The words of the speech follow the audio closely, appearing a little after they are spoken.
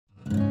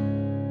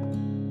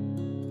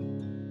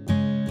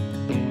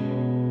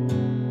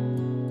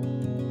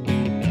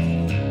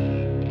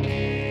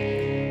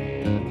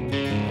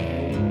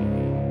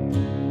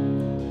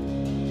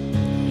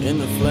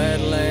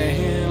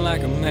flatland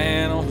like a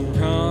man on the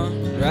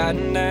run,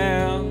 riding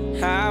down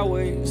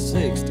Highway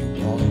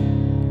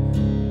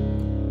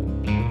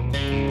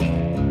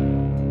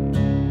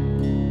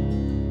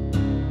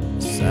 61.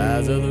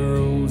 Sides of the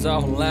roads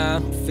all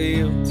lined with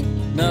fields,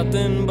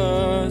 nothing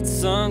but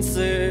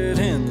sunset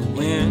in the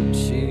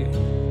windshield.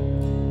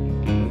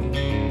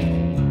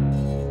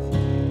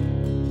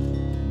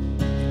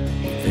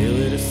 Feel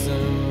it as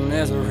soon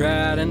as I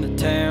ride into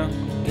town.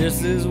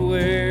 This is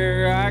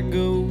where I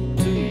go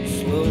to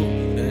slow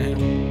down.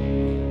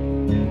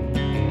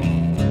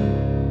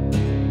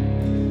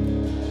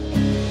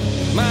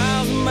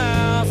 Miles and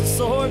miles of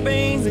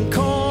soybeans and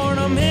corn.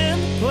 I'm in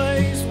the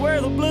place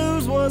where the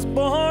blues was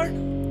born.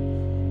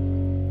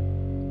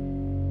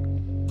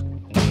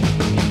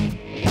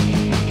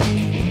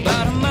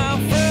 About a mile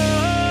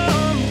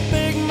from the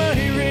big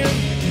muddy river,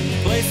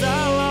 place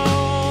I'll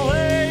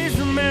always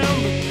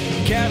remember.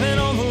 Cabin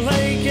on the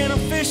lake and a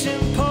fishing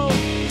pole.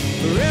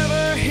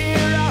 Forever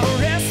here I'll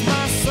rest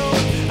my soul.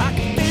 I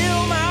can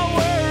feel my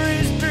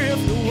worries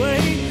drift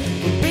away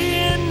from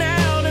being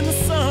out in the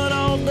sun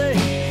all day.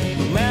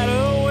 No matter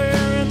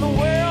where in the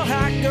world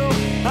I go,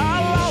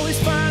 I'll always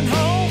find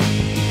home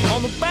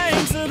on the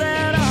banks of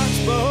that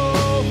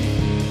oxbow.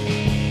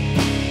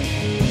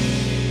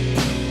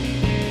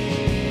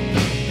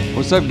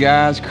 What's up,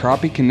 guys?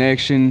 Crappie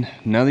Connection.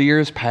 Another year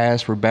has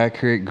passed. We're back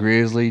here at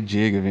Grizzly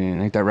Jig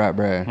Event. Ain't that right,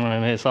 Brad?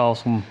 Man, it's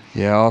awesome.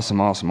 Yeah,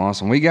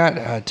 awesome. We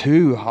got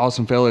two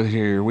awesome fellas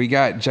here. We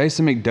got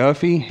Jason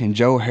McDuffie and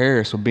Joe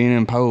Harris with Being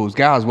Imposed.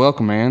 Guys,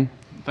 welcome, man.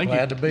 Thank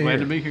Glad you. to be Glad here.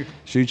 to be here.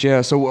 Shoot,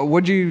 yeah. So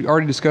what'd you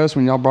already discuss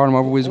when y'all brought him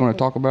over? We was going to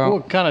talk about?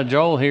 Well, kind of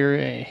Joel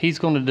here. He's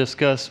going to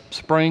discuss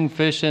spring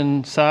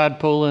fishing, side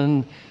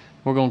pulling.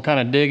 We're going to kind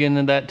of dig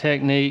into that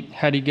technique.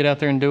 How do you get out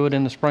there and do it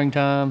in the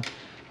springtime?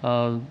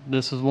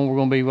 This is when we're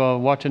going to be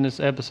watching this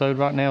episode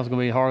right now. It's going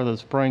to be heart of the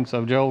spring.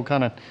 So Joel,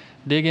 kind of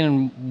dig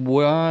in.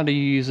 Why do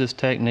you use this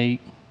technique?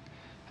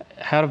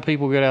 How do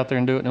people get out there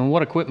and do it? And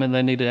what equipment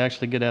they need to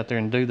actually get out there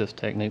and do this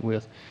technique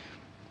with?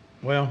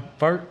 Well,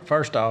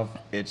 first off,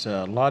 it's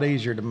a lot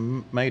easier to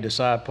me to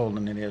side pull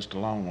than it is to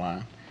long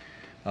line.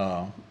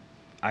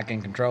 I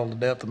can control the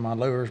depth of my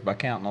lures by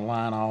counting the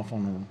line off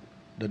on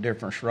the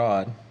difference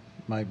rod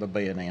made by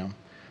B&M.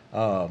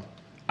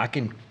 I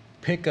can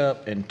pick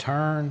up and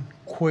turn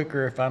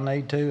quicker if I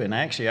need to, and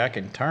actually I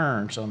can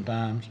turn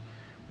sometimes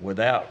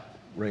without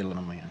reeling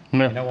them in.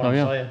 Yeah. You know what Oh, I'm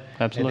yeah. saying?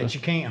 Absolutely. And that you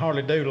can't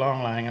hardly do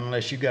long line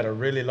unless you've got a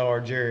really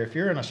large area. If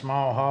you're in a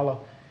small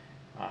hollow,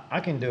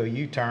 I can do a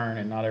U-turn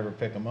and not ever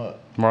pick them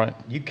up. Right.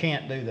 You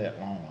can't do that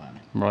long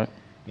line. Right.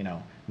 You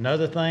know,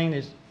 another thing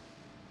is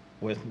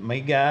with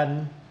me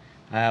guiding,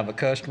 I have a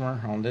customer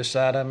on this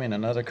side of me and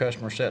another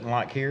customer sitting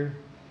like here.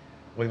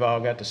 We've all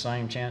got the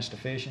same chance to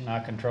fishing.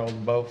 I control the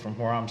boat from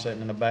where I'm sitting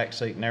in the back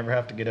seat, never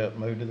have to get up,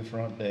 move to the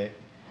front deck,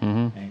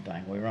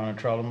 anything. We run a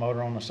trolling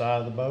motor on the side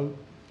of the boat,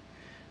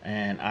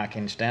 and I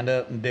can stand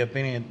up and dip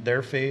any of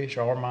their fish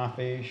or my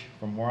fish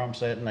from where I'm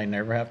sitting. They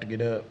never have to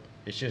get up.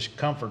 It's just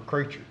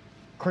creature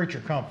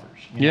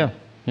comforts. You know?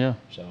 Yeah.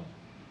 So,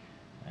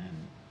 and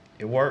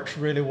it works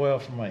really well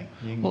for me.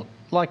 You can, Well,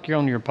 like you're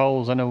on your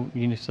poles, I know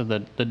you said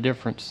that the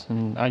difference,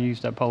 and I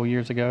used that pole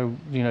years ago,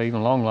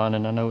 even long line,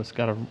 and I know it's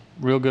got a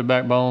real good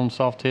backbone,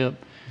 soft tip.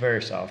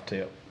 very soft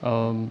tip.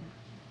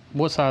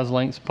 What size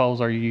lengths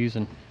poles are you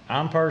using?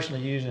 I'm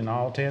personally using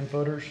all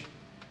 10-footers.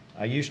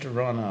 I used to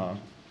run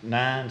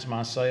 9s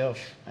myself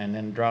and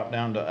then drop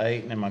down to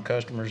 8, and then my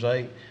customers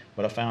 8.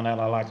 But I found out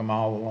I like them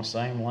all the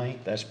same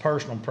length. That's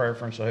personal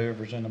preference of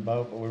whoever's in the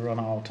boat, but we run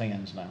all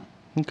 10s now.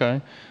 Okay.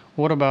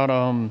 What about,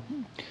 I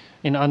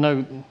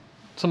know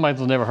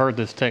somebody's never heard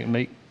this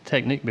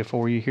technique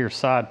before. You hear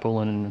side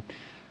pulling, and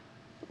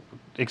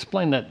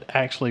explain that.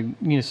 Actually,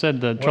 you said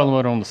the trolling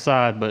motor on the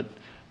side, but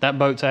that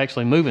boat's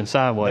actually moving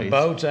sideways. The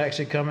boat's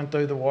actually coming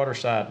through the water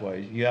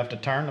sideways. You have to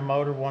turn the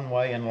motor one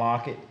way and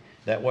lock it.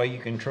 That way you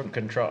can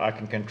control. I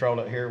can control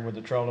it here with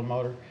the trolling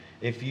motor.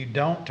 If you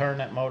don't turn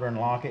that motor and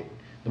lock it,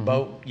 the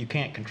boat, you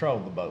can't control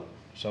the boat.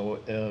 So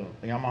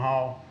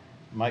Yamaha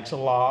makes a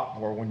lock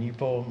where when you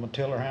pull my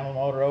tiller handle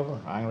motor over,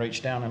 I can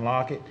reach down and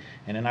lock it,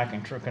 and then I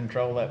can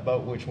control that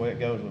boat which way it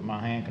goes with my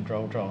hand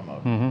control trolling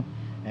motor.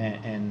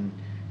 And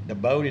the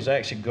boat is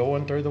actually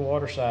going through the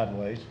water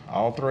sideways.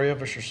 All three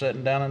of us are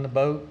sitting down in the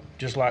boat,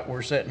 just like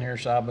we're sitting here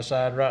side by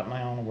side right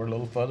now. We're a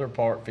little further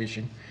apart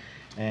fishing,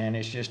 and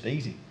it's just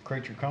easy,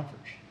 creature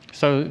comforts.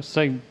 So,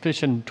 say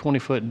fishing 20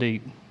 foot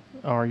deep,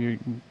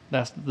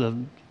 that's the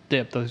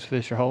depth those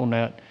fish are holding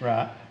at.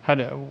 Right.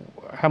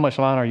 How much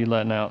line are you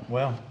letting out?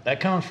 Well, that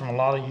comes from a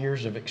lot of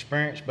years of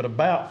experience, but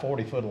about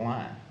 40 foot of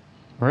line.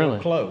 Really?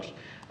 Real close.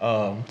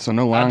 So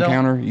no line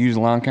counter? You use a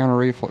line counter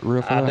reel for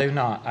that? I do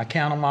not. I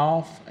count them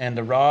off, and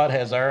the rod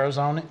has arrows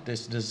on it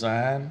that's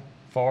designed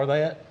for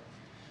that.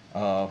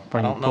 I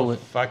don't know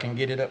if I can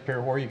get it up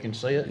here where you can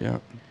see it. Yeah.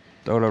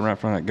 Throw it up right in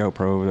front of that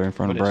GoPro over there in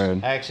front But of Brad.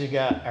 it's actually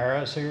got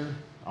arrows here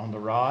on the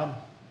rod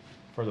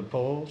for the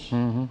pulls.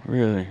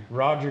 Really?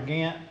 Roger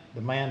Gant,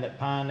 the man that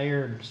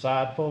pioneered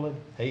side pulling,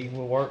 he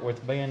will work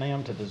with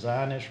B&M to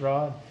design this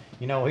rod.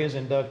 You know, he's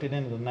inducted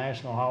into the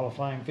National Hall of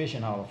Fame,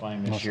 Fishing Hall of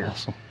Fame this That's year.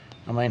 awesome.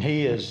 I mean,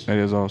 he is. That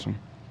is awesome.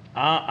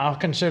 I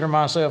consider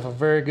myself a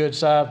very good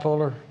side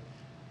puller.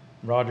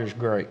 Roger's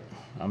great.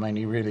 I mean,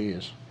 he really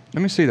is.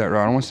 Let me see that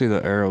rod. I want to see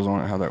the arrows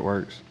on it, how that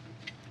works.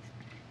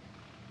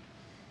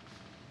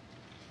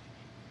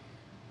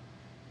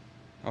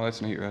 Oh,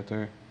 that's neat right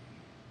there.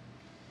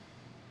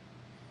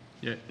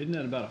 Yeah, isn't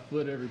that about a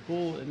foot every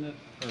pull, isn't it?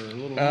 Or a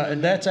little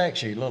That's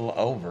actually a little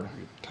over.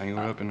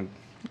 Tangled up in a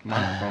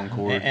microphone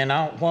cord. And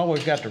while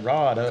we've got the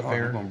rod up I'm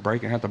here, going to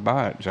break and have to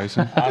buy it,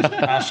 Jason.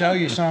 I'll show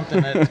you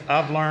something that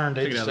I've learned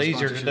Take it it's out of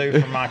easier to sponsorship.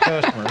 do for my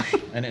customers,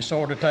 and it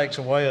sort of takes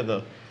away of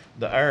the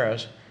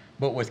arrows.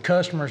 But with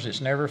customers that's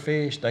never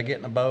fished, they get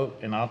in a boat,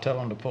 and I'll tell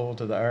them to pull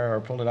to the arrow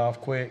or pull it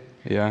off quick.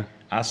 Yeah.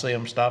 I see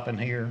them stopping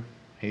here.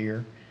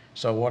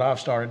 So what I've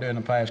started doing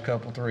the past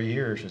 3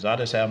 years is I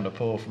just have them to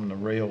pull from the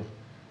reel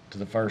to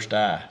the first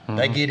eye.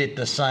 They get it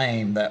the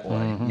same that way.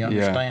 You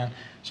understand?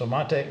 So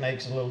my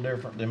technique's a little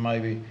different than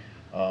maybe,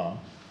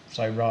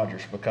 say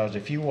Rogers, because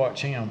if you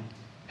watch him,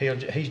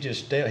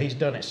 he's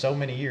done it so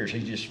many years.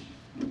 He's just,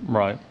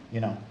 Right.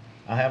 you know,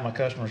 I have my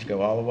customers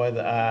go all the way to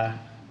the eye,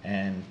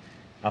 and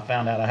I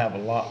found out I have a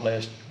lot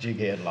less jig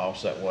head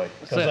loss that way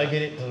because they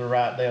get it to the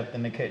right depth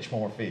and they catch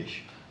more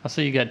fish. I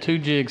see you got 2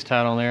 jigs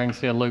tied on there. I can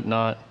see a loop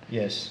knot.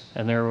 Yes.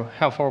 And they're,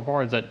 how far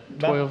apart is that?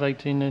 About 12,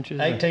 18 inches?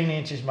 or- 18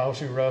 inches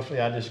mostly roughly.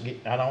 I just do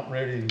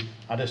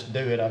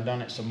it. I've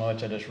done it so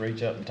much I just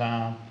reach up and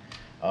tie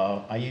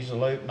 'em. I use a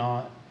loop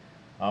knot.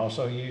 I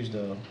also use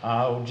the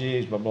eye-hole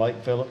jigs by Blake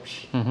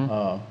Phillips.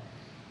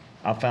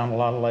 I found a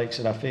lot of lakes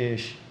that I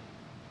fish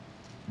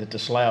that the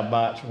slab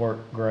bites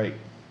work great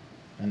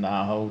in the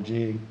eye-hole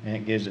jig, and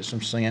it gives it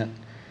some scent.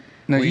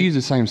 Now, you use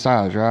the same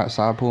size, right?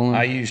 Side pulling?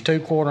 I use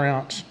 2/4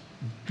 ounce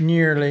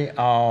nearly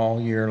all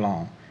year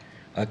long.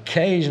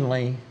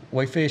 Occasionally,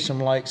 we fish some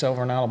lakes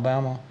over in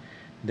Alabama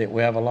that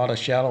we have a lot of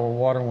shallower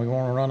water and we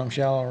want to run them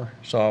shallower,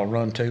 so I'll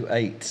run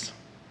 2/8.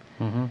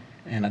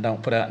 And I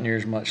don't put out near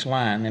as much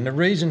line. And the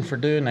reason for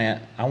doing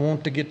that, I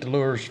want to get the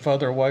lures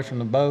further away from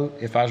the boat.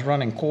 If I was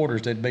running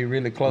quarters, they'd be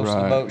really close to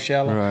the Right, boat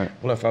shallow. right.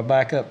 Well, if I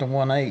back up to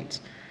 1/8,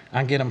 I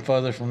can get them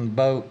further from the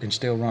boat and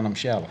still run them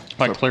shallow.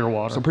 Like clear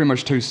water. So pretty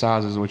much 2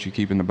 sizes is what you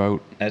keep in the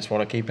boat. That's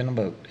what I keep in the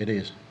boat. It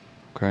is.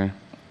 Okay.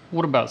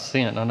 What about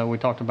scent? I know we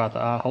talked about the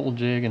eye hole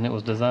jig, and it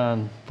was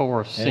designed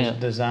for It's scent.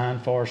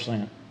 designed for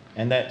scent,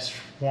 and that's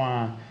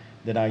why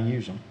that I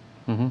use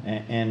them.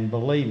 And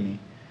believe me,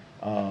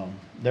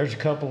 there's a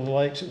couple of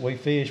lakes that we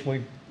fish.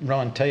 We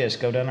run tests,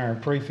 go down there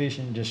and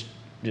pre-fishing. Just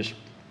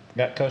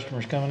got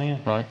customers coming in,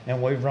 Right.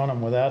 and we've run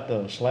them without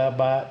the slab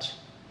bites.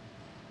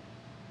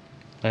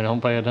 They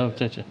don't pay enough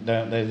attention.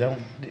 They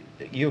don't.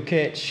 You'll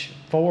catch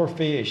 4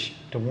 fish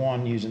to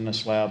 1 using the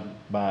slab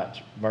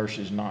bites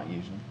versus not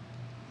using them.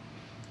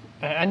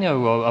 I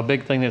know a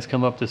big thing that's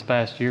come up this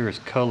past year is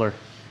color.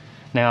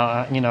 Now,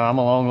 I'm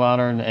a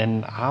longliner,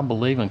 and I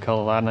believe in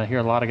color lighting. I hear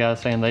a lot of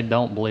guys saying they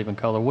don't believe in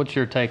color. What's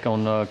your take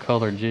on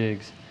color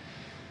jigs?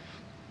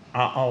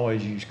 I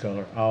always use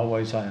color. I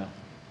always have.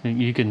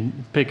 You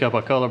can pick up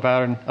a color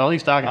pattern. At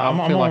least I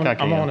feel like I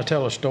can. I'm going to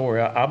tell a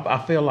story. I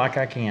feel like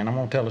I can. I'm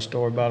going to tell a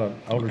story about an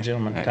older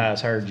gentleman that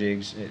ties hair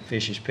jigs at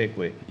fishes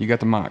Pickwick. You got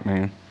the mic,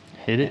 man.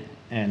 Hit it.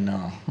 And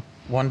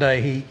one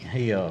day he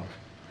called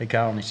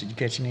and he said, "You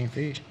catching any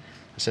fish?"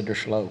 I said, "They're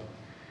slow."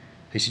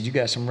 He said, "You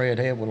got some red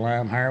head with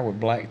lime hair with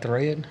black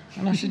thread?"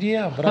 And I said,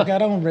 "Yeah, but I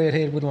got on red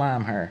head with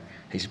lime hair."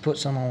 He said, "Put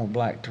some on with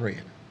black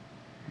thread."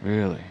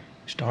 Really?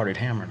 Started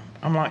hammering them.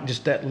 I'm like,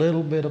 just that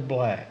little bit of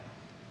black.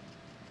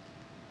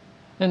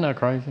 Isn't that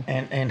crazy?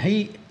 And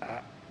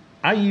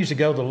I usually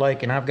go to the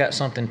lake and I've got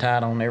something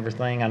tied on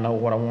everything. I know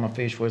what I want to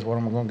fish with, what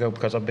I'm going to go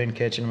because I've been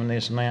catching them and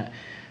this and that.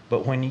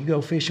 But when you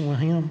go fishing with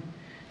him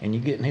and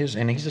you get in his,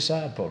 and he's a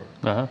side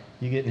puller,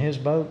 you get in his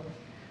boat,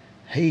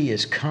 he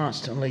is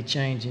constantly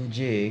changing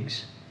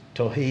jigs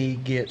till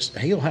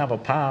he'll have a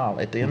pile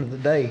at the end of the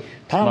day,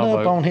 piled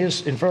up on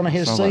in front of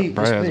his Sounds seat. like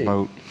Brad's this big.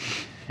 boat.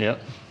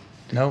 Yep.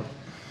 Nope.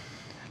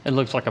 It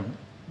looks like a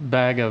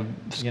bag of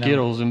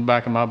Skittles in the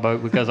back of my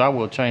boat because I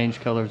will change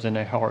colors in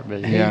a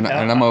heartbeat. Yeah,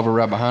 and I'm over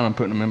right behind him,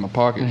 putting them in my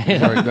pocket.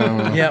 Right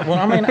down. Yeah, well,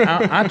 I mean,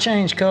 I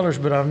change colors,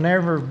 but I've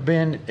never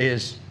been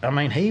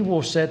he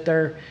will sit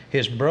there,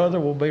 his brother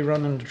will be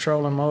running the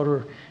trolling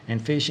motor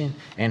and fishing,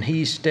 and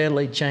he's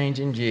steadily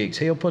changing jigs.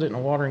 He'll put it in the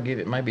water and give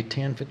it maybe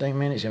 10, 15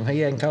 minutes. If he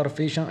hadn't caught a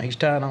fish on it, he's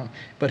tied on.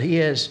 But he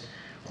has,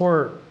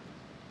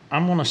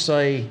 I'm going to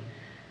say,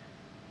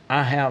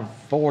 I have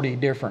 40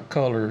 different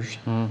colors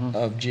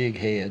of jig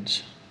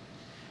heads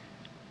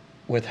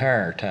with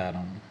hair tied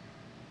on them.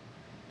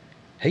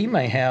 He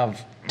may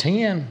have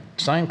 10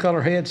 same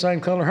color head, same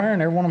color hair,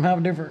 and every one of them have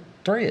a different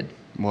thread.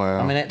 Wow.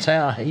 I mean, that's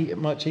how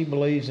much he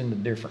believes in the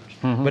difference.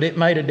 But it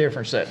made a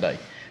difference that day.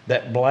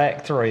 That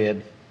black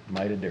thread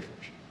made a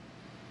difference.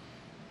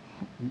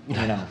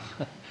 You know,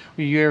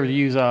 You ever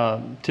use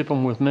tip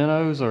them with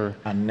minnows or?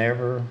 I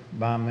never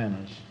buy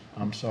minnows.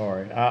 I'm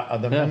sorry.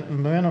 The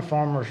minnow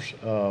farmers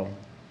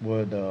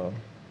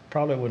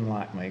probably wouldn't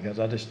like me because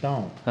I just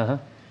don't.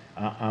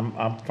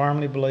 I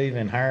firmly believe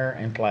in hair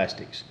and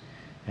plastics.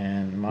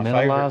 And my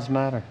Mental favorite. lives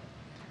matter.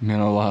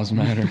 Mental lives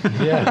matter.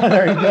 Yeah,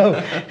 there you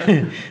go.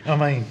 I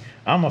mean,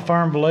 I'm a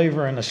firm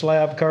believer in the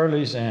slab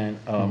curlies and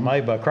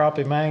made by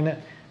Crappie magnet,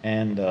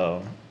 and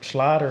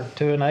slider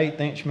 2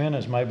 1/8"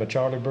 minnows made by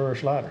Charlie Brewer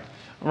slider.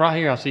 Right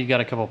here, I see you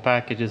got a couple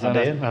packages. I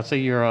did. I see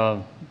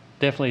you're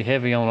definitely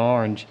heavy on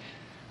orange.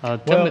 Well-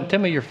 Tell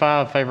me your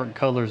 5 favorite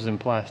colors in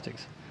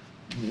plastics.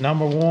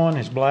 Number 1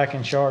 is black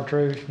and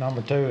chartreuse.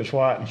 Number 2 is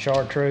white and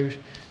chartreuse.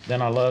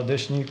 Then I love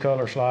this new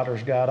color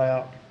Sliders got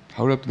out.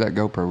 Hold up to that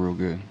GoPro real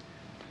good.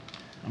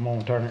 I'm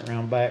gonna turn it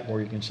around back where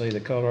you can see the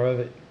color of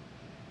it.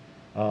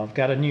 I've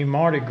got a new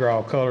Mardi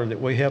Gras color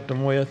that we helped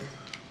them with.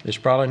 It's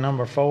probably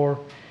number 4.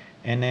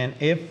 And then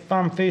if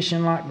I'm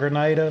fishing like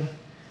Grenada,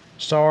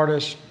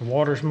 Sardis, the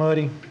water's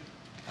muddy,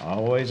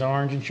 always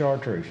orange and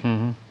chartreuse.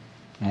 Orange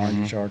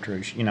and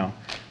chartreuse, you know.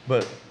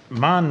 But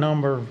my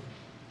number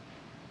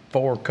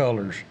 4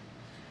 colors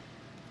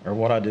are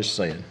what I just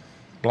said.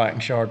 Black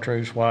and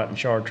chartreuse, white and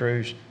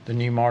chartreuse, the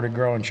new Mardi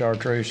Gras and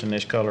chartreuse, and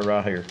this color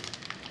right here.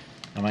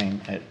 I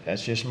mean,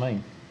 that's just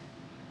me.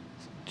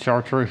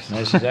 Chartreuse.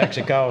 This is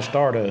actually called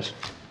Stardust.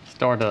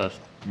 Stardust.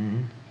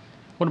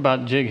 What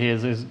about jig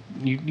heads? Is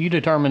you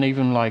determine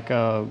even like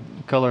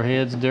color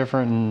heads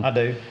different? And I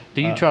do.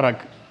 Do you try to?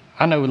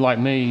 I know, like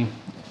me,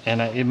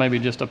 and it may be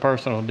just a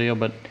personal deal,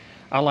 but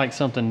I like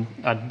something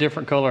a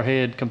different color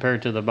head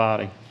compared to the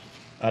body.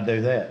 I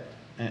do that.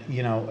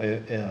 You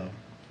know,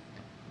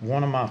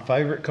 one of my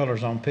favorite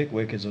colors on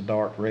Pickwick is a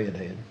dark red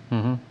head.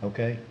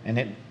 Okay, and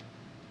it,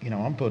 you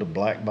know, I'm put a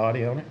black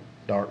body on it,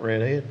 dark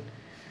red head.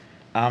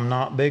 I'm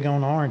not big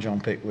on orange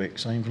on Pickwick.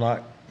 Seems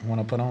like when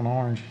I put on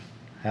orange,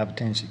 I have a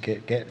tendency to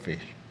catch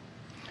catfish.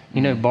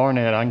 You know,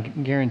 Barnett, I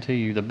can guarantee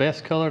you the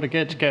best color to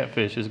catch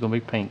catfish is going to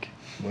be pink.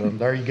 Well,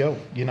 there you go.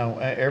 You know,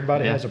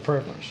 everybody Yeah. has a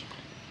preference.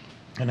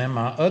 And then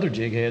my other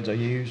jig heads I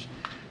use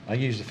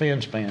the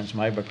fin spins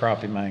made by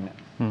Crappie magnet.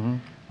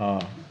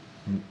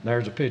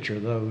 There's a picture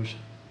of those.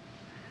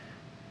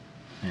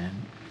 And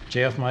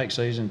Jeff makes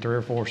these in 3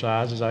 or 4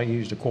 sizes. I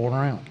used a 1/4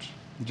 ounce.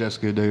 Jeff's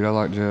a good dude. I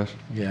like Jeff.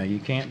 Yeah, you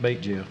can't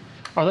beat Jeff.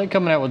 Are they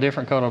coming out with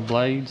different color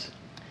blades?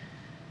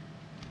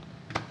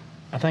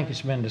 I think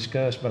it's been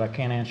discussed, but I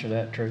can't answer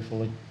that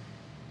truthfully.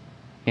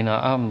 You know,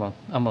 I'm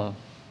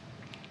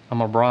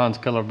a bronze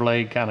color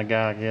blade kind of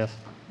guy, I guess.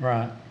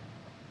 Right.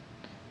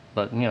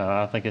 But you know,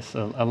 I think it's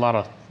a lot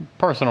of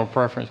personal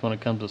preference when it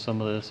comes to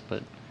some of this,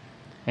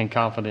 and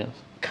confidence.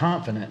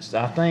 Confidence.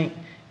 I think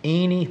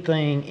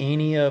anything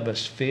any of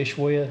us fish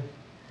with,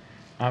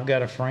 I've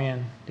got a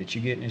friend that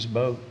you get in his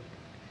boat,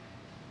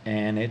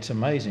 and it's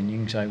amazing. You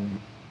can say,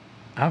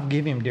 I've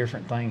given him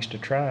different things to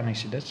try, and he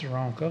said, that's the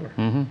wrong color.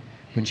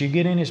 But you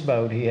get in his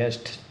boat, he has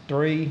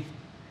 3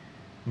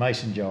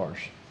 mason jars.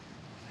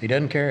 He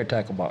doesn't carry a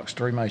tackle box,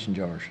 3 mason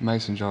jars.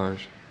 Mason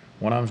jars.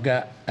 One of them's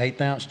got 1/8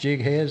 ounce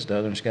jig heads, the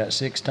other one's got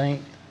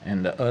 16th,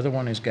 and the other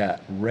one has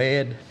got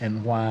red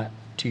and white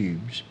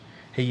tubes.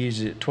 He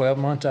uses it 12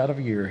 months out of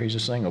a year. He's a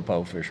single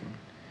pole fisherman.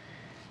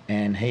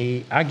 And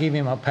I give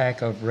him a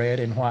pack of red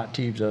and white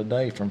tubes the other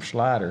day from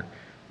Slider,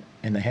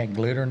 and they had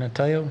glitter in the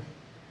tail.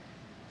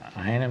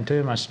 I handed them to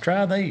him. I said,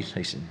 try these.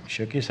 He said,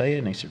 shook his head,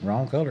 and he said,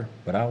 wrong color.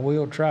 But I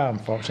will try them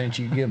since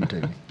you give them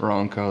to me.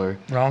 Wrong color.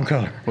 Wrong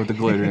color. With the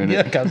glitter in it.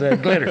 Yeah, because they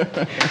have glitter.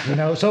 You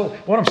know, so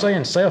what I'm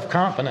saying,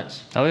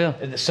 self-confidence. Oh yeah.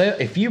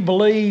 If you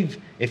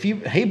believe,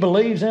 he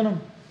believes in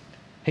them,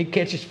 he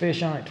catches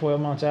fish on it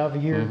 12 months out of the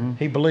year.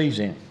 He believes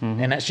in it.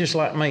 And that's just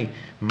like me.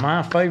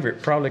 My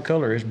favorite probably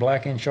color is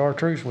black and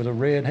chartreuse with a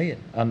red head.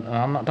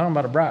 I'm not talking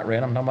about a bright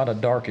red. I'm talking about a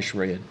darkish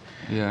red.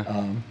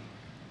 Yeah.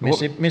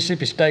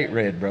 Mississippi State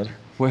red, brother.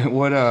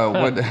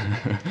 What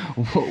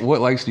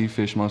lakes do you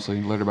fish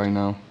mostly? Let everybody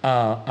know.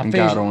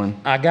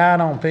 I guide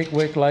on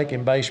Pickwick Lake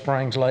and Bay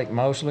Springs Lake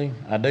mostly.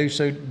 I do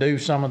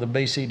some of the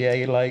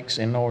BCDA lakes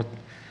in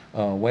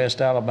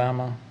west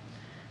Alabama.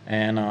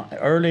 And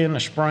early in the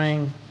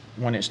spring,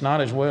 when it's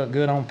not as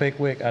good on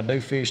Pickwick, I do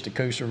fish the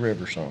Coosa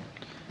River some.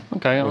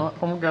 Okay,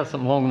 I've got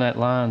something along that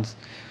lines.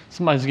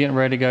 Somebody's getting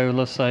ready to go,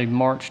 let's say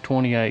March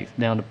 28th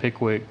down to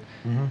Pickwick.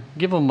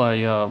 Give them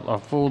a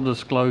full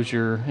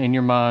disclosure in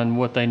your mind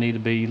what they need to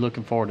be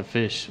looking for to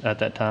fish at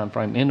that time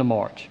frame into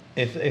March.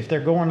 If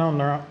they're going on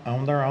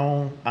their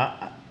own,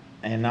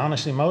 and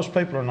honestly, most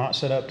people are not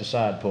set up to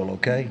side pull.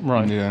 Okay.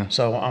 Right. Yeah.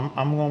 So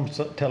I'm going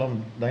to tell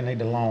them they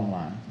need a long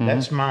line.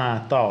 That's my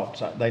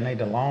thoughts. They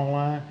need a long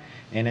line,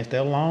 and if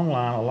they're long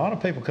line, a lot of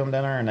people come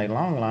down there and they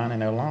long line,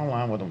 and they're long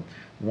line with them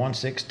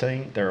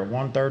 1/16 or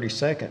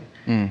 1/32.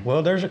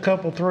 Well, there's a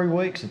couple 3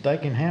 weeks that they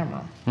can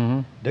hammer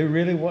them, do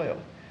really well.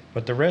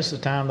 But the rest of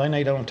the time, they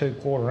need on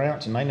 2/4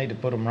 ounce, and they need to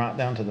put them right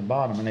down to the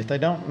bottom. And if they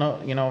don't know,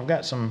 you know, I've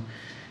got some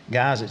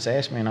guys that's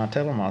asked me, and I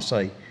tell them, I'll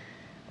say,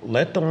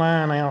 let the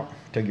line out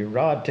till your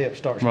rod tip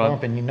starts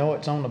bumping. You know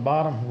it's on the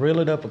bottom. Reel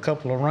it up a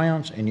couple of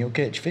rounds, and you'll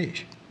catch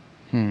fish.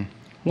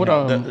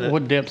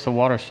 What depths of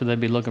water should they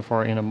be looking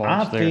for in a March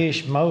I there?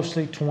 fish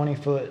mostly 20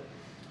 foot,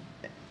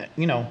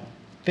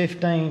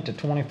 15 to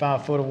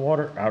 25 foot of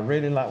water. I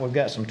really like, we've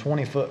got some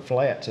 20-foot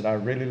flats that I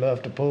really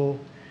love to pull.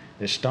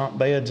 There's stump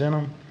beds in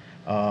them.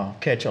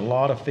 catch a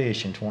lot of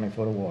fish in 20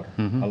 foot of water,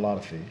 a lot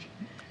of fish.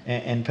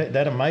 And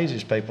that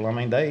amazes people. I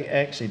mean,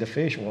 the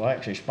fish will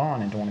actually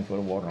spawn in 20 foot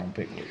of water on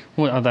Pickwick.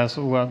 Well, that's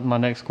what my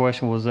next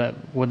question was.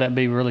 Would that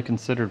be really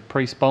considered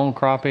pre-spawn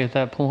crappie at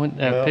that point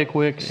at Well,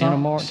 Pickwick in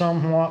March?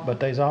 Somewhat, but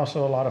there's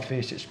also a lot of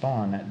fish that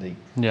spawn that deep.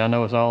 Yeah, I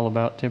know it's all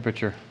about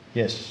temperature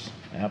Yes,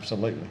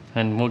 absolutely.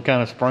 and what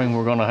kind of spring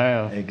we're going to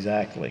have.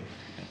 Exactly.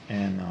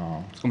 And,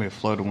 It's gonna be a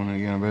floated one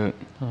again, I bet.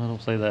 I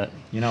don't say that.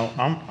 you know,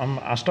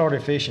 I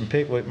started fishing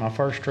Pickwick. My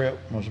first trip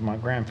was my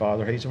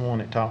grandfather. He's the one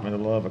that taught me the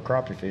love of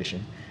crappie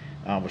fishing.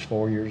 I was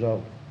 4 years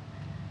old,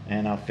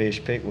 and I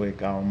fished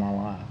Pickwick all my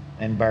life.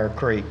 And Bear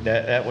Creek,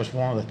 that was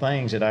one of the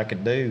things that I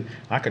could do.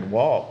 I could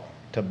walk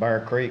to Bear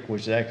Creek,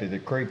 which is actually the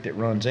creek that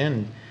runs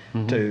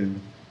into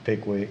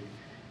Pickwick,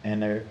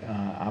 and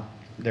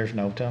there's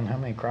no telling how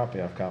many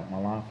crappie I've caught in my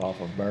life off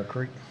of Bear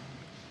Creek.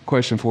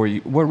 Question for you: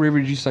 what river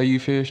did you say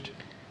you fished?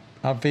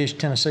 I fished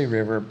Tennessee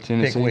River,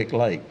 Tennessee? Pickwick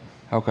Lake,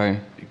 Okay,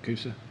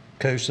 Coosa.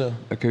 Coosa.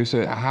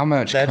 Akusa. How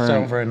much That's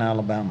current? over in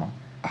Alabama.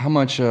 How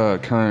much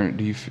current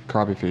do you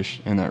crappie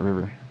fish in that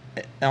river?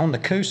 On the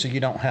Coosa,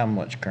 you don't have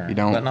much current. You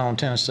don't? But on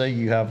Tennessee,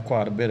 you have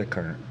quite a bit of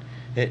current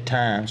at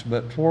times.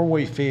 But where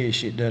we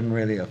fish, it doesn't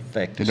really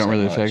affect us. It don't so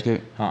really much. affect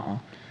it?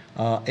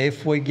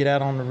 If we get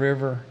out on the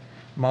river,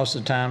 most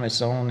of the time it's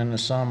on in the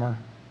summer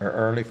or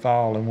early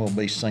fall, and we'll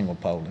be single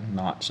poling,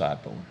 not side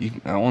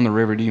pulling. On the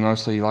river, do you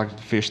mostly like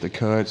to fish the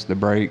cuts, the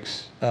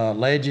breaks,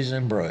 Ledges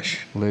and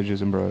brush,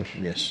 ledges, and brush?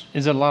 yes.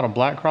 Is it a lot of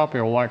black crappie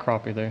or white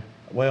crappie there?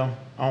 Well,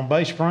 on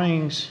Bay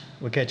Springs,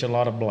 we catch a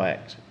lot of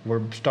blacks.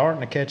 We're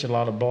starting to catch a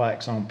lot of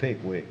blacks on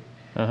Pickwick,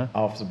 Uh-huh.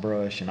 off the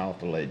brush and off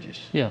the ledges.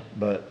 Yeah.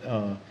 But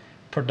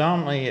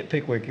predominantly at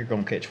Pickwick, you're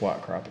going to catch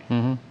white crappie.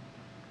 Mm-hmm.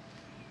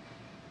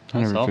 I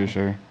never awesome. fish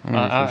there. I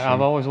never fish I've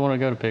there. always wanted to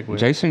go to Pickwick.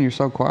 Jason, you're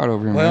so quiet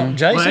over here, Well, man.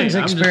 Jason's Well, hey, I'm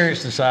just-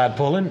 experienced the side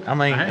pulling. I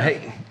mean, I have.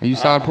 hey, Are you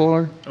side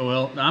puller?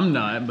 Well, I'm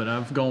not, but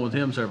I've gone with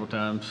him several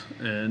times,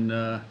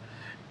 and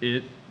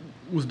it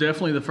was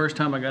definitely the first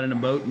time I got in a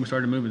boat and we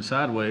started moving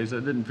sideways.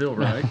 That didn't feel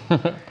right,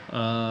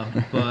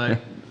 but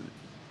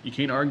you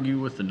can't argue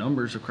with the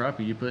numbers of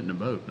crappie you put in a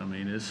boat. I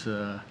mean, it's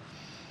a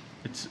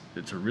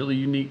really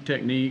unique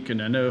technique,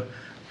 and I know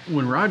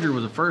when Roger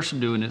was the first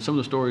doing it, some of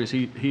the stories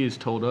he has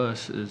told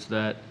us is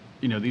that,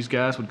 you know, these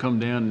guys would come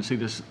down and see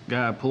this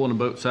guy pulling a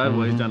boat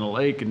sideways down the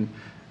lake and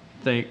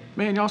think,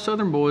 man, y'all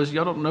Southern boys,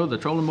 y'all don't know the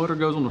trolling motor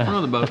goes on the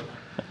front of the boat.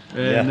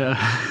 And, All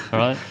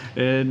right.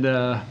 and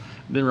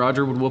then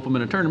Roger would whoop them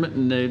in a tournament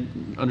and they'd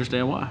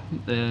understand why.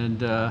 And,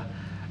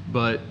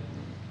 but,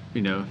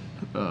 you know,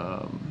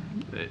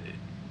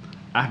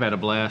 I've had a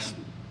blast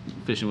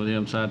fishing with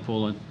him, side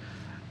pulling.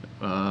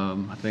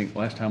 I think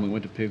last time we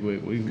went to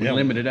Pickwick, we Yeah.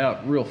 limited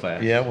out real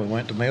fast. yeah, we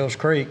went to Mills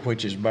Creek,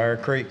 which is Bear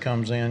Creek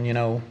comes in, you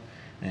know,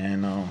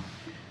 and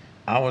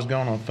I was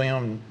going to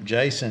film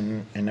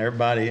Jason and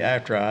everybody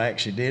after I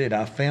actually did it.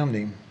 I filmed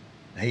him.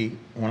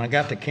 When I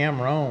got the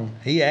camera on,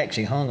 he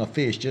actually hung a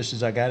fish just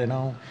as I got it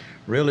on.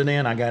 Reeled it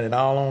in, I got it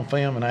all on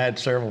film, and I had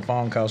several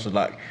phone calls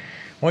like,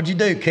 "What'd you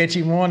do? Catch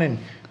him one and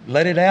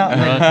let it out?"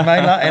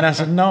 And I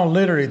said, "No,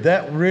 literally,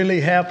 that really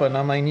happened.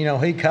 I mean, you know,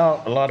 he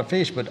caught a lot of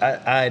fish, but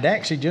I had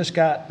actually just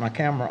got my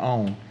camera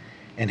on,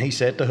 and he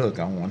set the hook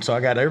on one, so I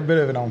got every bit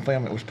of it on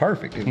film. It was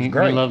perfect. It was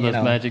great. You love you those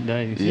know. magic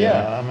days.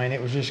 Yeah, I mean,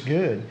 it was just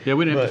good. Yeah,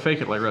 we didn't have But- to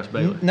fake it like Russ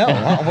Bailey. No,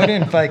 we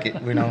didn't fake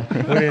it. You know,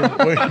 we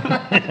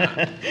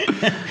didn't.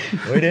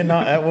 We did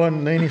not. That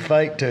wasn't any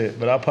fake to it.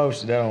 But I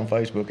posted that on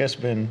Facebook. That's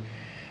been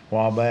a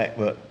while back.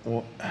 But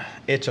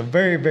it's a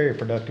very, very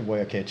productive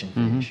way of catching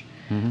fish.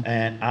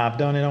 And I've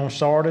done it on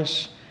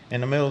Sardis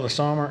in the middle of the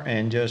summer,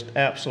 and just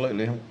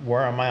absolutely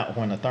where I'm at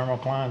when the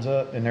thermocline's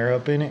up and they're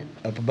up in it,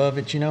 up above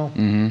it. You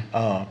know.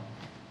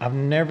 I've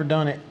never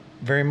done it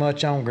very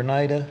much on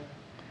Grenada.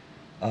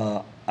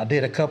 I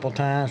did a couple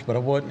times, but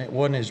it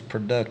wasn't as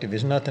productive.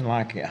 It's nothing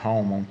like at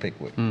home on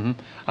Pickwick. I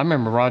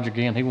remember Roger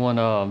again. He won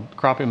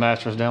Crappie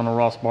Masters down on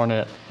Ross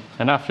Barnett,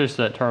 and I fished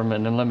that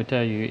tournament. And let me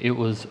tell you, it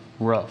was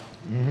rough.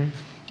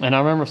 And I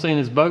remember seeing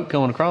his boat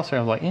going across there.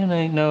 I was like, "It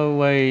ain't no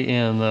way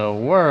in the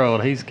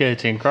world he's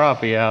catching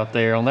crappie out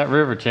there on that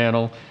river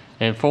channel,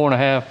 and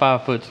 4.5,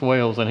 5 foot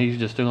swells, and he's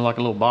just doing like a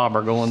little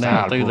bobber going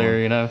down Side through pull. there,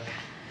 you know."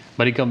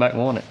 But he come back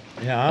and won it.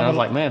 Yeah, And I was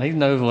like, "Man, he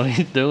knows what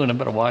he's doing. I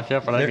better watch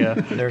out for that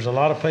guy." There's a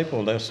lot of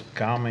people that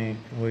call me.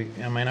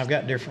 I've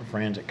got different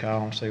friends that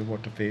call and see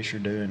what the fish are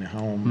doing at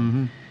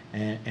home,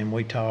 and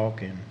we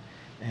talk,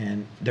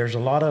 and there's a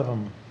lot of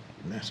them.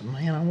 I said,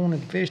 "Man, I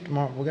wanted to fish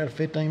tomorrow. We got a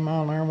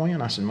 15-mile-an-hour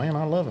wind." I said, "Man,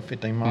 I love a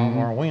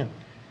 15-mile-an-hour wind.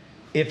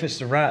 If it's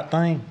the right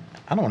thing,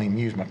 I don't even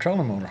use my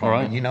trolling motor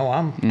hardly. right. You know,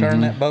 I'm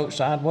turning that boat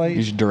sideways.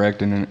 He's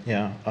directing it.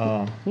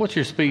 Yeah. What's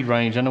your speed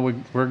range? I know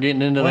we're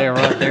getting into there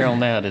right there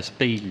on that is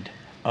speed.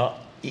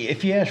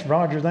 If you ask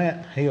Roger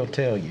that, he'll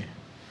tell you.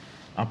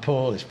 I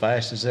pull as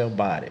fast as they'll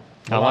bite it.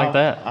 I like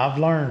that. I've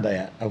learned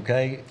that,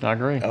 okay, I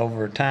agree.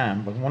 over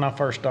time. But when I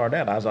first started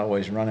out, I was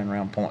always running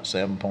around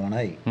 0.7,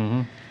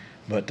 0.8.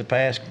 But the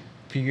past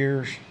few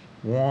years,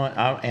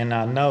 and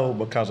I know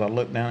because I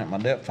look down at my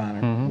depth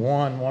finder,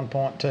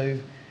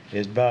 1.2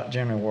 is about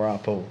generally where I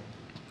pull.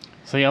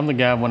 See, I'm the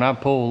guy when I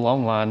pull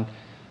long line,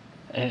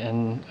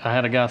 and I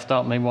had a guy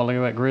stop me while I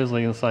go at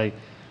Grizzly and say,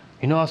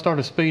 you know, I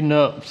started speeding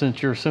up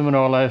since your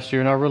seminar last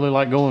year, and I really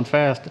like going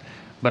fast,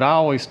 but I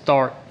always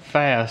start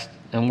fast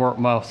and work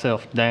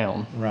myself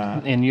down.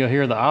 Right. And you'll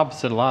hear the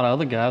opposite. A lot of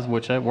other guys,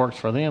 which that works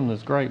for them,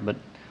 that's great. But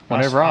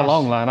whenever I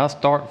long line, I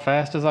start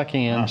fast as I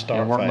can I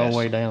start and work fast. my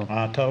way down.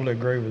 I totally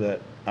agree with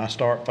that. I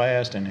start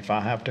fast, and if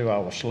I have to, I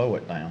will slow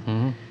it down.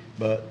 Mm-hmm.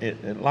 But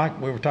it like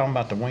we were talking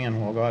about the wind a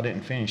while ago, I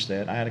didn't finish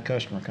that. I had a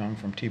customer come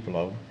from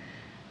Tupelo.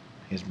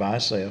 He's by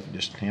himself,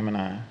 just him and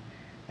I.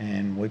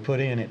 And we put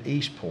in at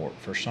Eastport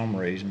for some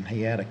reason.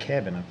 He had a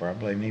cabin up there, I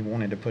believe, and he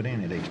wanted to put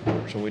in at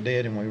Eastport. So we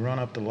did, and we run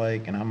up the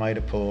lake, and I made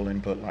a pull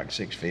and put like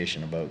 6 fish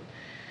in a boat.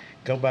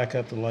 Go back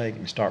up the lake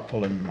and start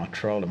pulling, my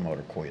trolling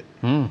motor quit.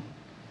 I'm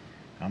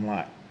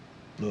like,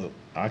 look,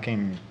 I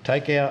can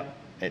take out.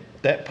 At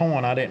that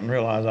point, I didn't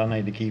realize I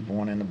need to keep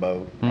one in the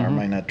boat, or I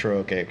mean that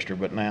truck extra,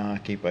 but now I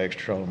keep an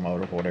extra trolling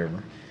motor,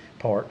 whatever,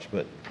 parts.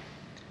 But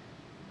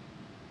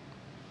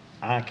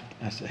I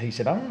said, he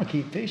said, I want to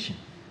keep fishing.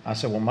 I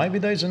said, well, maybe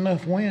there's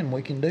enough wind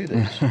we can do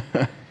this.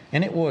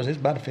 And it was. It's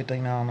about a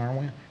 15-mile-an-hour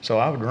wind. So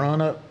I would run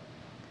up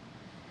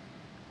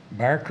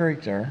Bear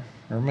Creek there,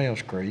 or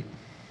Mills Creek.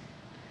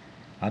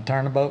 I'd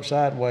turn the boat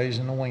sideways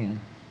in the wind.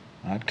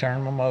 I'd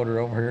turn my motor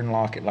over here and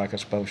lock it like I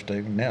was supposed to.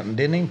 And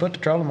didn't even put the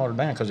trolling motor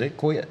down because it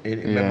quit.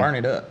 It burned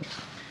it up.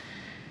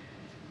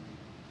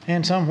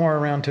 And somewhere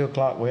around 2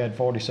 o'clock, we had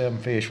 47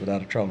 fish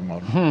without a trolling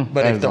motor.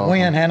 But if the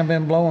wind hadn't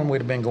been blowing,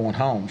 we'd have been going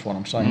home, is what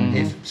I'm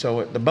saying.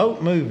 So the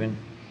boat moving,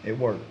 it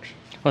works.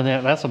 Well,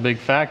 that's a big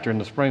factor in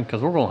the spring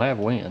because we're going to have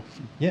wind.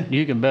 Yeah.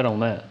 You can bet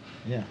on that.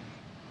 Yeah.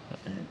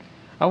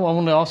 I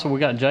want to also, we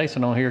got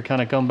Jason on here,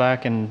 kind of come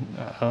back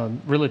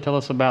and really tell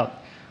us about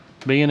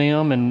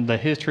B&M and the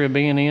history of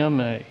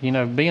B&M. You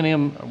know,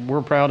 B&M,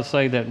 we're proud to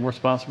say that we're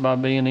sponsored by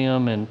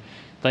B&M, and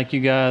thank you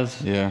guys.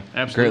 Yeah,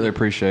 Absolutely. greatly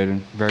appreciated.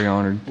 Very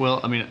honored.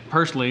 Well, I mean,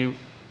 personally,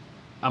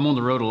 I'm on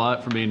the road a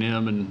lot for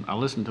B&M, and I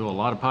listen to a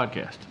lot of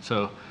podcasts.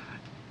 So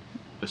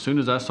as soon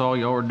as I saw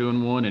y'all were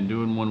doing one and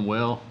doing one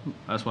well,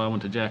 that's why I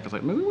went to Jack. I was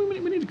like, maybe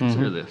we need to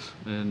consider this.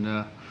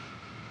 And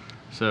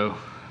so,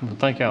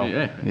 Thank y'all.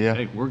 Yeah.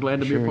 Hey, we're glad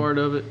to be a part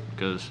of it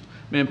because,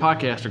 man,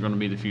 podcasts are going to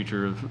be the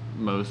future of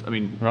most. I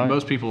mean, Right.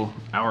 most people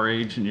our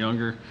age and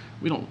younger,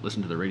 we don't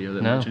listen to the radio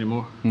that much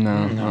anymore.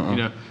 No. You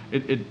know,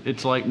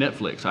 it's like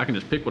Netflix. I can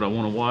just pick what I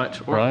want to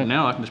watch, or Right.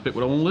 now I can just pick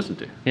what I want to listen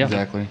to. Yeah.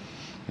 Exactly.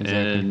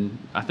 And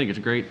I think it's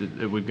great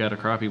that we've got a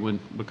crappie one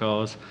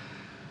because,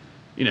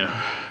 you know,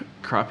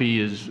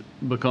 crappie has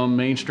become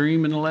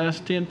mainstream in the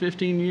last 10,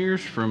 15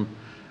 years from,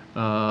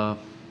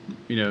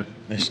 you know,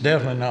 It's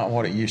definitely not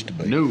what it used to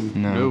be.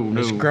 no.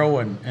 It's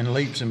growing in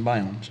leaps and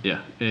bounds.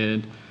 Yeah,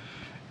 and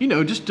you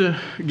know, just to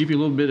give you a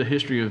little bit of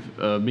history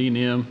of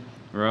B&M,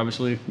 we're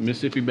obviously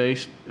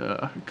Mississippi-based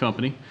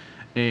company,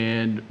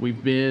 and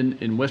we've been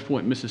in West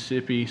Point,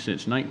 Mississippi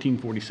since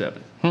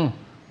 1947.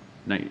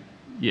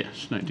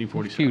 Yes,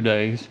 1947. A few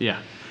days. Yeah,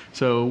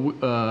 so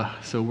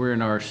we're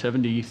in our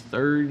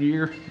 73rd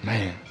year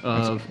Man.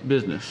 of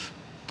business,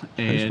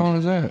 Whose and phone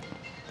is that?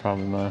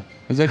 Probably mine.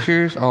 Is that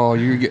yours? Oh,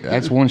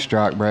 that's one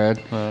strike, Brad.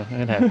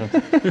 It happens.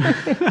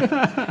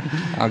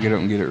 I'll get up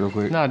and get it real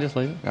quick. No, just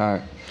leave it. All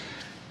right.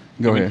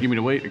 Go ahead. You mean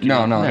to wait? Or keep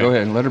No, going? go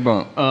ahead and let her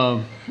bump.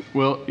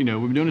 Well, you know,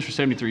 we've been doing this for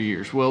 73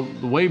 years. Well,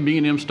 the way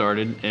B&M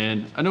started,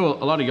 and I know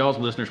a lot of y'all's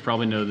listeners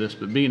probably know this,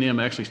 but B&M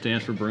actually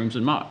stands for Brooms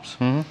and Mops.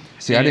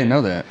 See, I didn't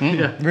know that.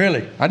 Yeah.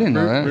 Really? I didn't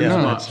know that. Brooms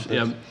and No. Mops.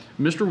 Yeah.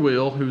 Mr.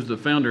 Will, who's the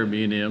founder of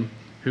B&M,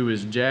 who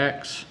is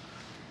Jack's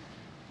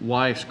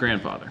wife's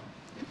grandfather.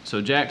 So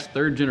Jack's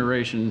third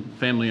generation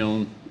family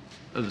owned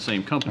of the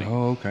same company.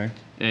 Oh, okay.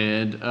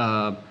 And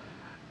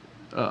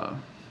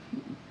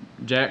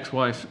Jack's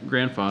wife's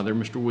grandfather,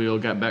 Mr. Will,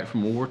 got back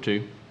from World War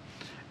II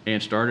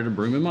and started a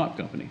broom and mop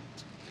company.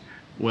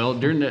 Well,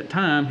 during that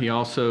time, he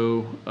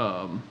also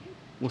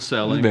was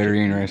selling. It's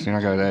very interesting.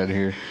 I got it out of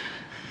here.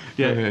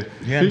 Yeah.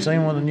 You hadn't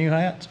seen one of the new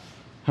hats?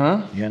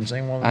 Huh? You hadn't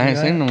seen one of the I new ain't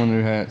hats? seen no one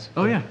new hats.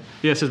 Oh yeah.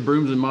 Yeah, it says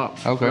brooms and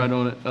mops Okay. right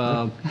on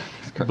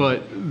it.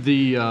 But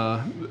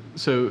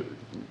so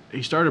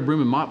he started a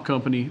broom and mop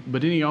company,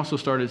 but then he also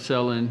started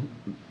selling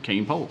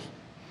cane poles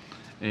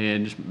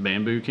and just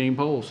bamboo cane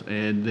poles.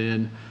 And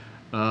then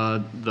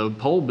the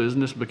pole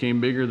business became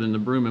bigger than the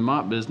broom and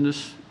mop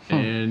business,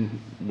 and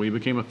we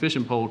became a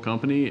fishing pole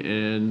company.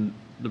 And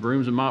the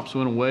brooms and mops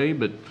went away,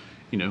 but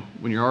you know,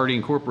 when you're already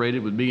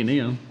incorporated with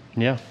B&M,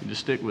 Yeah. you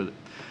just stick with it.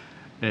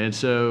 And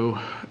so,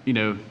 you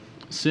know,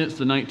 since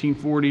the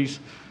 1940s,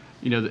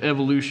 you know, the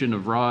evolution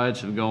of rods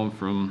have gone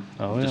from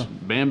just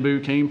bamboo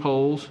cane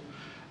poles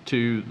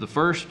to the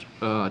first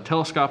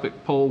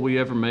telescopic pole we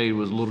ever made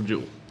was Little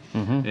Jewel.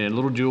 And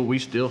Little Jewel, we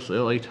still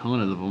sell a ton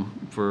of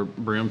them for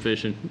brim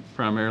fishing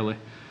primarily.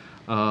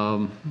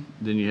 Then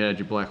you had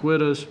your Black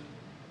Widows.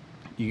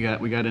 We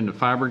got into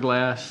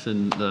fiberglass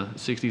in the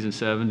 60s and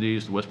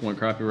 70s, the West Point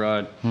crappie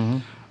rod.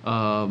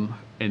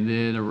 And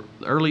then the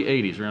early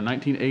 80s, around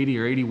 1980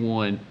 or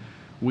 81,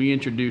 we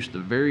introduced the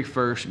very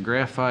first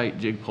graphite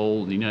jig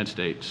pole in the United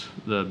States,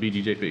 the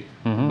BGJP,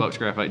 Bucks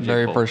Graphite Jig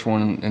Very Pole. first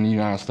one in the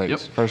United States. Yep.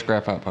 First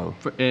graphite pole.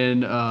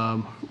 And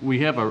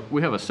we have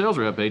a sales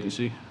rep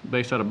agency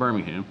based out of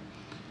Birmingham,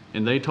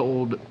 and they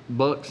told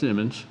Buck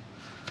Simmons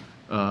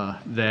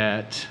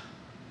that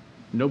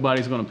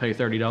nobody's going to pay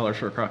 $30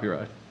 for a crappie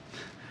ride.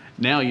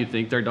 Now you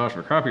think $30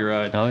 for a crappie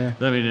ride? Oh, yeah.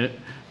 I mean,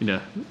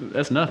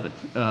 that's nothing.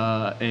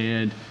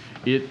 And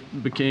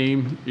it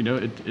became,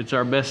 it's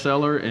our best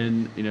seller,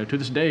 and to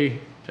this day,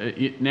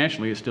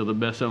 nationally, it's still the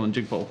best selling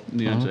jig pole in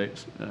the United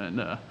States.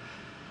 And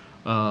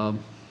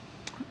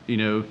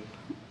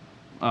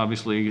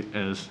obviously,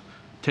 as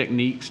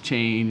techniques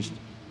changed,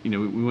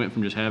 we went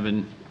from just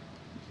having,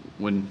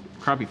 when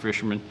crappie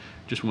fishermen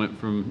just went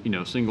from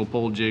single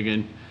pole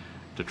jigging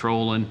to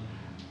trolling,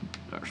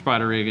 or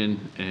spider rigging,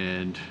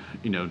 and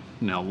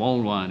now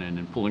long lining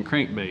and pulling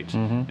crankbaits.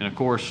 And of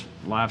course,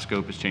 live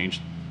scope has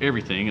changed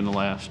everything in the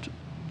last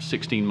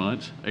 16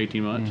 months,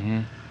 18 months.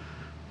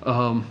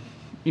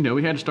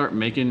 We had to start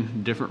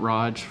making different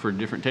rods for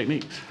different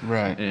techniques.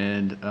 Right.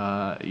 And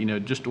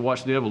just to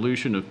watch the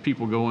evolution of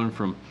people going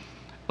from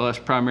us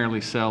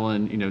primarily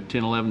selling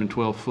 10, 11, and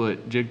 12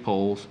 foot jig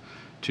poles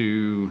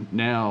to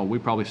now we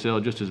probably sell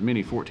just as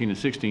many 14 and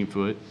 16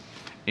 foot.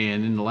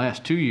 And in the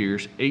last 2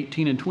 years,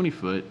 18 and 20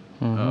 foot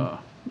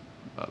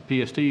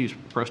PSTs,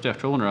 pro staff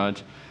trolling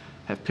rods,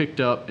 have picked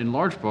up in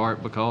large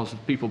part because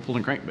of people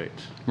pulling crankbaits.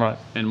 Right.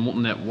 And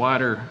wanting that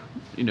wider,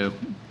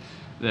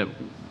 that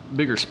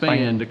bigger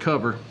span to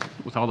cover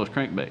with all those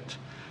crankbaits.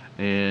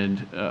 And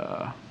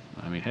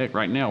heck,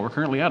 right now we're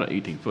currently out of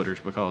 18 footers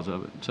because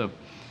of it. So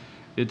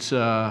it's,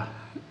 and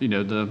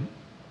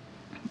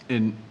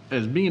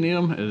as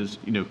B&M, as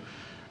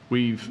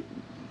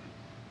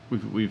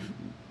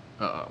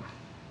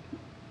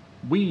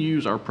we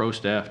use our pro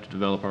staff to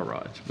develop our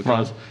rods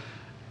because,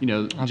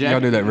 Y'all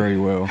do that very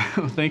well.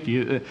 Thank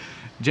you.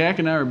 Jack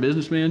and I are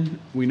businessmen.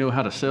 We know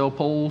how to sell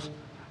poles.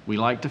 We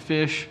like to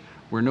fish.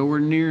 We're nowhere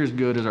near as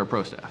good as our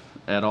pro staff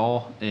at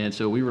all. And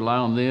so we rely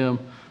on them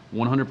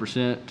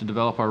 100% to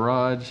develop our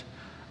rods.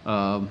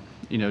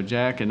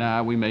 Jack and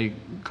I, we may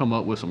come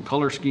up with some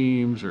color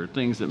schemes or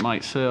things that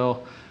might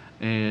sell.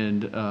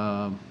 And,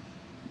 and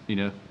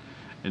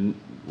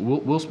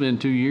we'll spend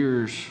 2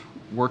 years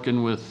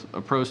working with a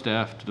pro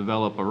staff to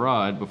develop a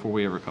rod before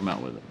we ever come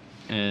out with it.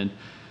 And,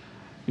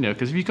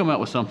 because if you come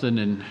out with something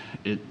and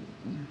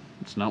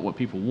it's not what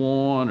people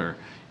want, or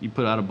you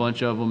put out a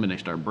bunch of them and they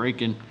start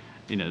breaking,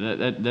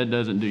 that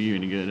doesn't do you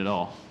any good at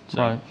all.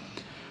 So, Right.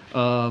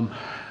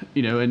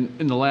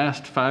 in the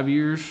last 5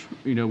 years,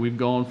 we've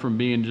gone from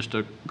being just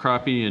a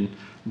crappie and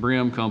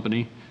brim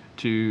company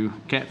to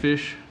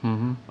catfish,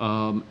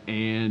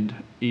 and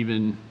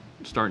even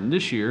starting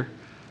this year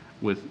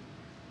with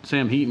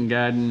Sam Heaton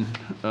guiding,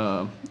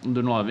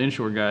 doing a lot of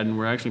inshore guiding,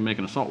 we're actually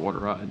making a saltwater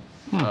ride.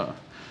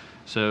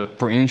 So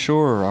For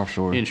inshore or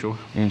offshore? inshore.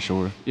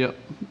 Inshore. Yep,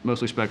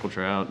 mostly speckled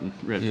trout and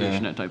redfish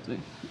and that type of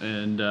thing.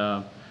 And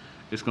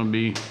it's going to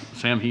be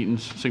Sam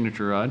Heaton's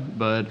signature rod,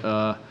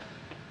 but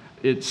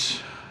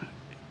it's,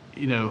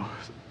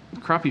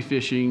 crappie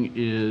fishing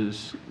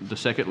is the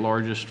second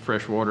largest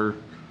freshwater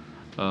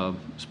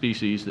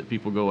species that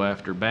people go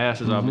after.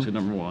 Bass is obviously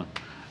number one.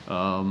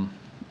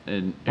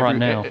 And Right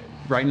now.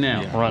 Right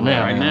now. Yeah. Right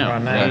now.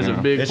 That is a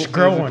big. It's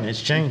growing,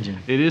 it's changing.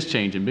 It is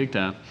changing big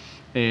time.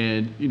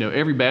 And,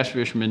 every bass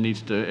fisherman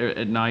needs to,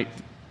 at night,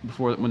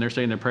 when they're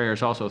saying their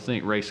prayers, also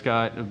think Ray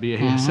Scott of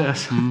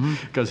BASS,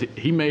 because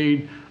he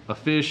made a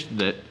fish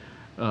that.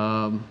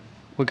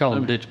 We call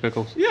them ditch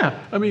pickles. Yeah,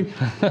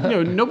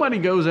 nobody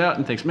goes out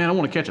and thinks, man, I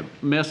want to catch a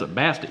mess of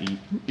bass to eat,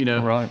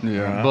 Right.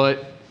 Yeah.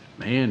 But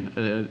man,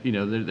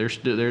 they're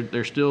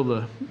still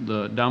the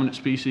dominant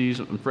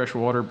species in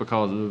freshwater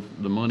because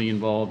of the money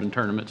involved in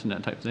tournaments and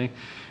that type of thing.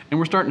 And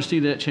we're starting to see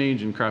that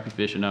change in crappie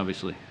fishing,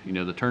 obviously.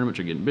 The tournaments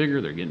are getting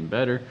bigger, they're getting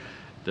better,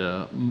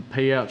 the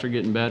payouts are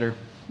getting better.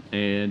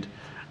 And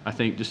I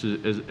think just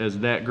as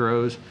that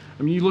grows,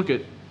 you look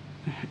at,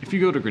 if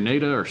you go to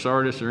Grenada or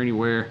Sardis or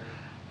anywhere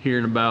here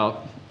in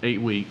about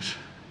 8 weeks,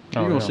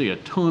 you're going to see a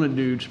ton of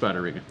dudes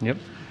spider rigging. Yep.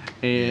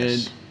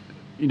 And,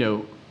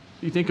 you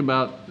think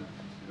about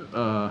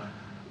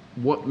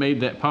what made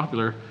that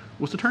popular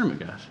was the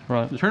tournament guys.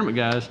 Right. The tournament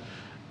guys,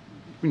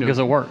 Because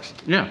it works.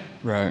 yeah.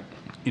 Right.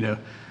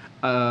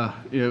 For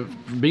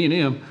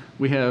B&M,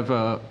 we have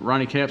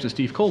Ronnie Capps and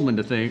Steve Coleman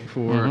to thank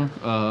for,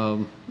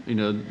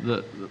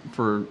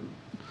 for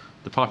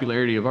the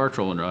popularity of our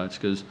trolling rods.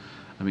 Because,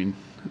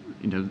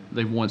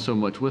 they've won so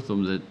much with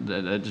them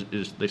that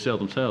they sell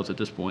themselves at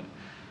this point.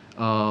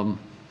 The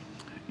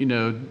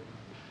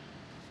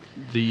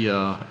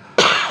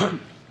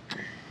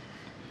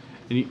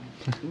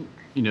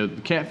the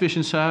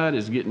catfishing side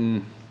is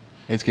getting.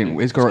 It's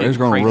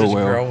growing real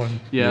well. Growing.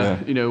 Yeah.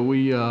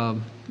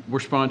 We're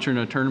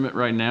sponsoring a tournament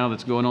right now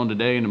that's going on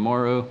today and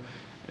tomorrow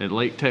at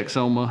Lake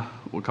Texoma.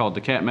 We call it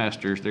the Cat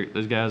Masters.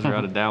 Those guys are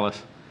out of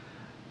Dallas.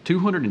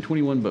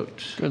 221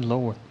 boats. Good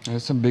Lord.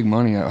 That's some big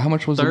money. How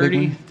much was the big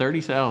one?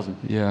 30,000.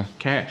 Yeah.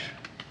 Cash,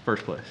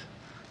 first place.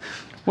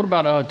 What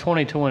about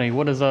 2020?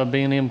 What is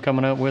B&M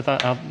coming up with?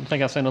 I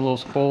think I sent a little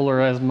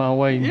spoiler as my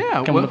way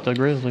coming up to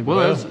Grizzly.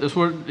 Well, that's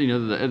what,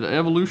 the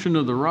evolution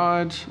of the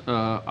rides,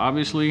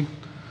 obviously,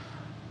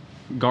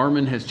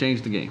 Garmin has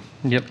changed the game.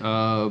 Yep.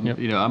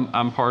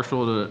 I'm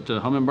partial to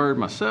Humminbird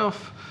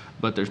myself,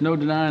 but there's no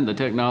denying the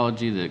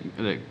technology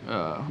that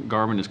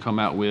Garmin has come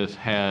out with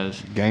has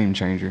Game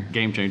changer.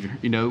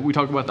 We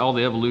talk about all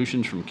the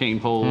evolutions from cane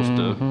poles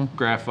to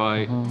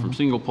graphite, from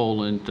single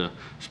poling to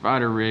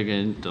spider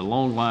rigging to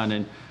long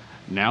lining.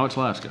 Now it's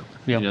live scope.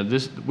 Yep.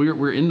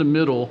 We're in the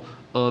middle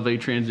of a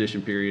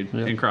transition period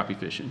in crappie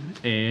fishing,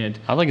 and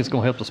I think it's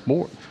going to help the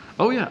sport.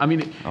 Oh yeah, I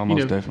mean,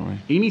 Almost definitely.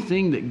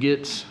 Anything that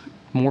gets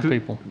More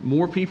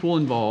people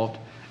involved,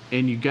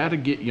 and you got to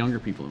get younger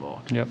people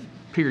involved. Yep.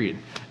 Period.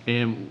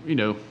 And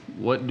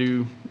what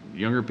do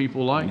younger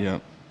people like?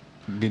 Yep.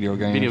 Video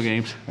games. Video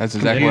games. That's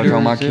exactly what I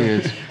tell my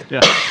kids.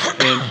 Yeah,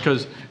 and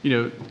because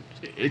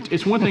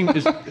it's one thing.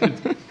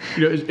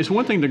 It's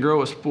one thing to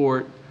grow a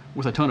sport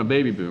with a ton of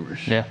baby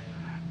boomers. Yeah.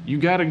 You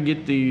got to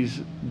get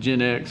these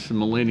Gen X and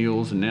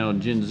millennials and now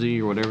Gen Z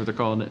or whatever they're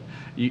calling it.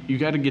 You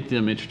got to get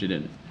them interested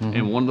in it.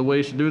 And one of the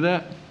ways to do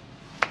that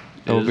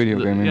Throw a video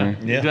game in there.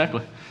 Yeah.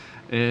 Exactly.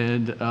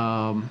 And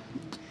I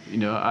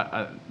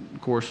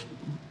of course,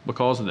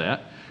 because of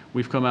that,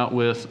 we've come out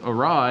with a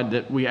rod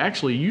that we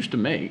actually used to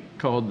make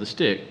called the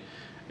Stick,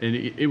 and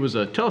it was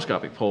a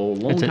telescopic pole a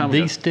long Is time it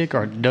ago. the stick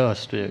or the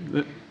stick?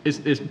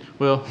 It's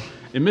well,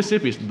 in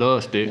Mississippi it's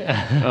the Stick.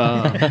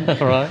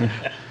 Right.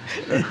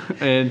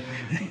 And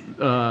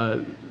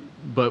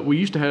but we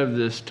used to have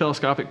this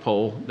telescopic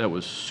pole that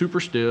was super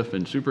stiff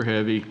and super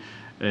heavy,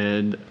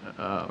 and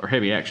or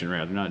heavy action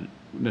rather, not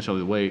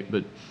necessarily the weight,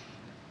 but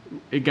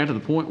it got to the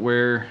point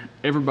where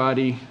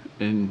everybody,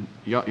 and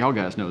y'all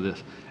guys know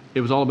this,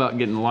 it was all about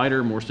getting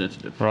lighter, more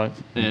sensitive. Right.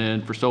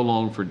 And for so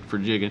long for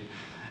jigging,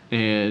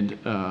 and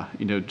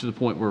to the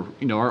point where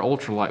our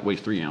ultralight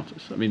weighs 3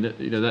 ounces. I mean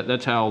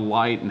that's how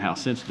light and how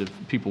sensitive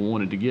people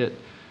wanted to get.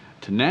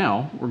 To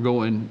now, we're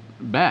going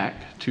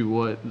back to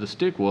what the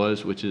Stick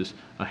was, which is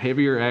a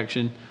heavier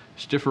action,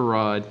 stiffer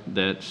rod.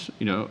 That's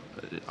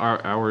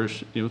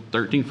ours.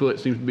 13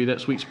 foot seems to be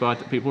that sweet spot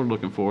that people are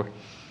looking for,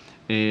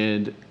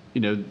 and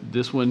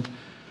this one.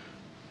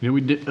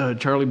 We did.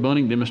 Charlie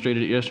Bunning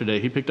demonstrated it yesterday.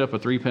 He picked up a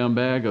 3-pound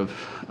bag of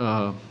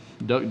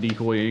duck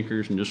decoy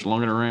anchors and just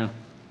slung it around.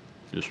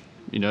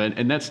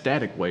 And that's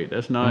static weight.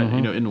 That's not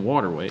in the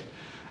water weight,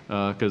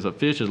 because a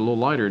fish is a little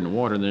lighter in the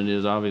water than it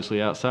is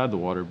obviously outside the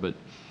water. But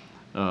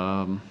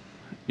now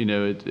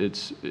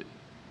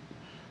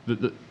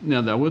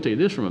I will tell you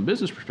this from a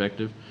business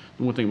perspective.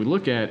 The one thing we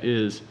look at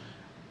is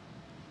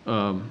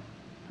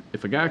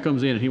if a guy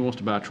comes in and he wants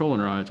to buy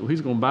trolling rods, well,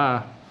 he's going to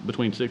buy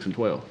between 6 and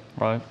 12.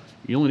 Right.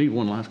 You only need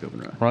one line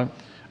scoping rod. Right.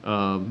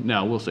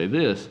 Now, I will say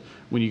this.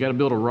 When you got to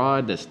build a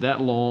rod that's that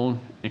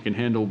long and can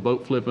handle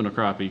boat flipping a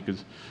crappie,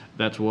 because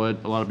that's what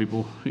a lot of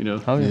people,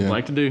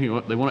 like to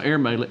do. They want to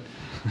airmail it.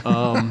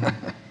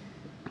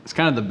 It's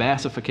kind of the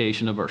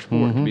bassification of our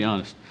sport, to be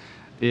honest.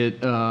 You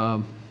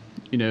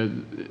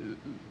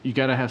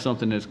got to have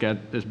something that's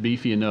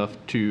beefy enough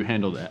to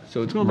handle that.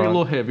 So it's going to be a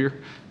little heavier,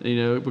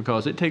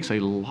 because it takes a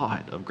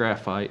lot of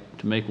graphite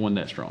to make one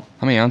that strong.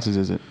 How many ounces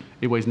is it?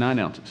 It weighs 9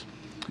 ounces.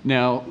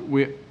 Now,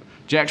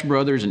 Jack's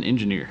brother is an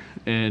engineer,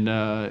 and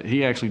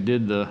he actually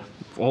did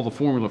all the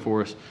formula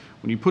for us.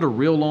 When you put a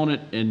reel on it,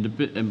 and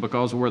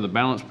because of where the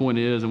balance point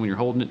is, and when you're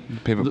holding it,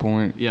 Pivot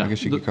point. I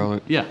guess you could call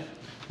it. Yeah,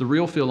 the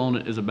reel fill on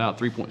it is about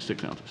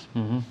 3.6 ounces.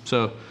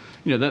 So,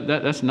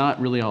 that's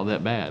not really all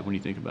that bad when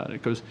you think about it,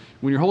 because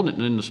when you're holding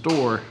it in the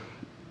store,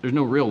 there's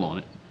no reel on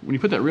it. When you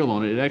put that reel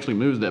on it, it actually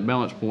moves that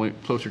balance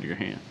point closer to your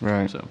hand.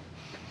 Right. So,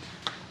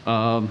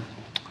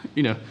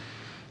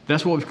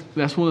 that's one of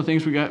the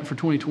things we got for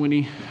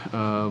 2020.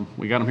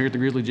 We got them here at the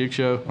Grizzly Jig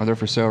Show. Are they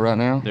for sale right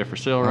now? They're for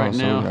sale right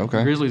now.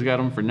 Okay. Grizzly's got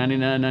them for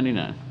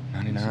 $99.99.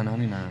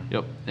 $99.99.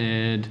 Yep.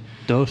 And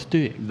The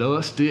Stick.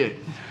 the Stick.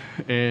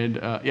 And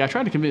I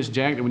tried to convince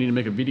Jack that we need to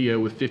make a video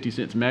with 50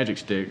 Cent's Magic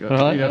Stick for the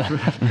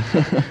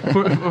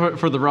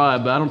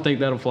ride, but I don't think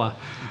that'll fly.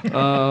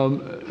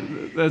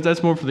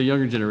 That's more for the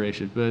younger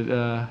generation, but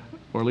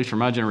or at least for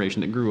my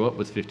generation that grew up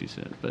with 50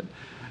 Cent. But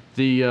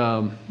the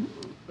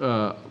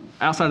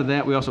outside of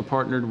that, we also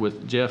partnered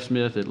with Jeff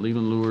Smith at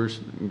Leland Lures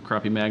and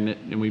Crappie Magnet,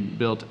 and we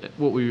built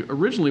what we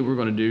originally were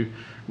going to do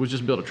was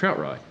just build a trout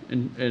rod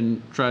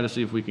and try to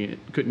see if we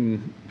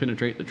couldn't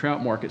penetrate the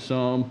trout market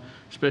some,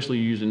 especially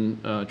using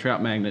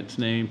Trout Magnet's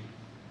name.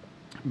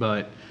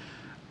 But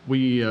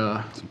we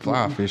Some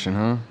fly fishing,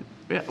 huh?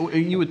 yeah,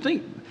 you would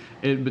think,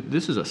 but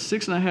this is a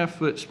 6.5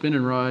 foot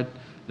spinning rod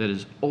that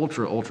is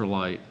ultra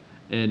light,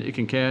 and it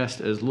can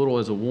cast as little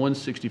as a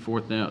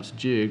 1/64 ounce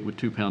jig with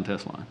 2-pound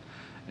test line.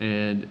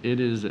 And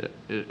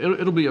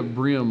it'll be a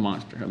brim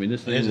monster. I mean,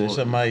 this thing It's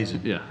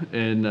amazing. Yeah,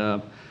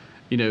 and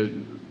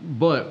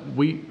but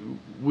we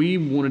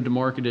wanted to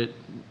market it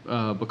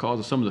because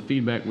of some of the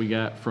feedback we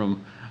got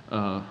from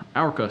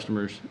our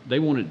customers. They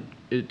wanted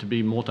it to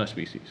be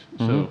multi-species,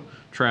 so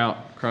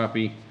trout,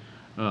 crappie,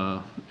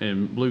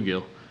 and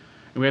bluegill.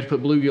 we had to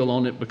put bluegill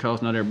on it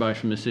because not everybody's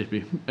from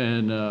Mississippi.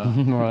 And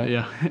Right.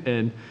 yeah,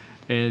 and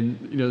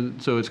you know,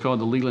 so it's called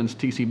the Leland's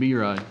TCB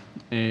rod,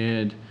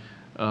 and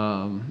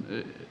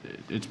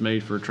it's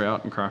made for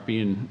trout and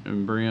crappie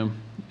and brim.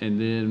 And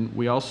then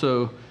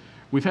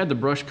we've had the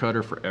brush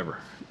cutter forever.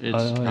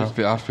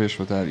 I fished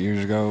with that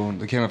years ago.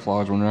 The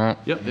camouflage one, right?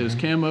 Yep, it was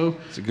camo.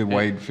 It's a good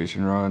wade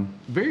fishing rod.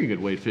 Very good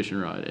wade fishing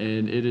rod,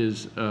 and it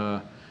is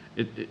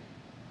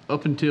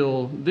up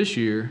until this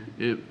year,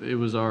 it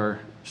was our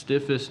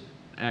stiffest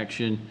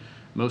action,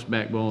 most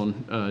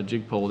backbone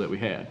jig pole that we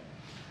had.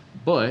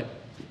 But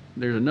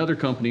there's another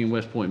company in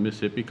West Point,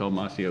 Mississippi called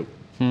Mossy Oak.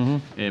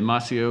 And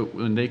Mossy Oak,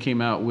 when they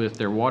came out with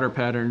their water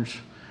patterns,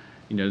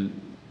 you know,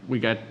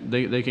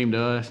 they came to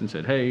us and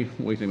said, hey, what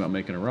do you think about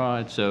making a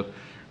rod? So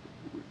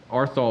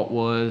our thought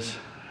was,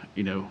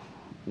 you know,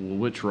 well,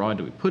 which rod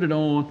do we put it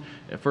on?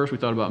 At first we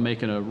thought about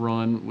making a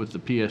run with the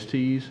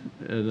PSTs,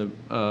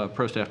 the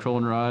Pro Staff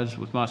trolling rods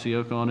with Mossy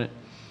Oak on it.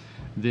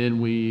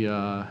 Then we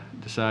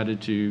decided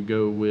to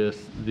go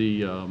with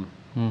the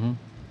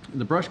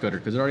brush cutter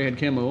because it already had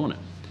camo on it.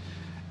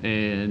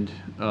 And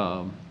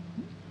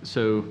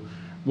so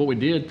what we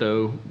did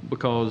though,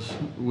 because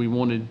we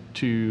wanted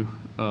to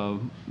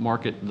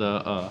market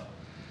the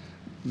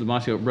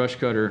Mossy Oak brush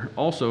cutter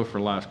also for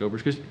live scopers,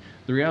 because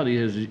the reality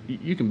is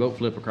you can boat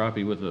flip a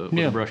crappie with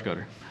a brush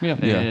cutter. Yeah.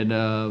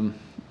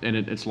 And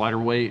it's lighter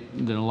weight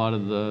than a lot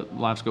of the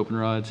live scoping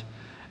rods.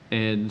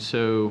 And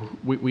so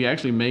we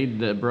actually made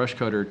the brush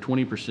cutter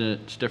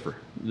 20% stiffer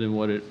than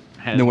what it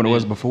had Than what it been.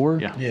 was before?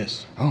 Yeah.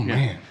 Yes. Oh, Yeah.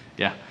 man.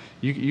 Yeah.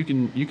 You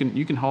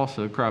can hoss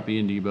a crappie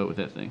into your boat with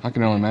that thing. I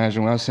can only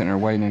imagine when I was sitting there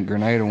waiting in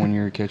Grenada when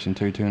you were catching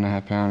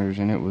 2.5 pounders,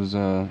 and it was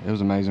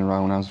amazing right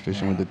when I was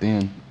fishing with it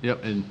then.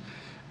 Yep. And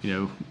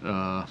you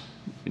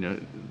know,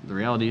 the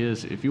reality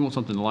is if you want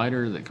something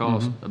lighter that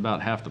costs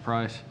about half the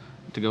price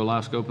to go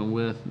live scoping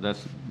with,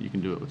 you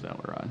can do it with that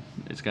rod.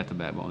 It's got the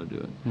backbone to do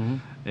it.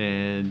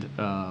 And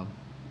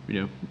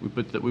you know,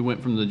 we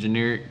went from the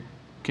generic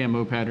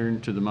camo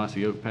pattern to the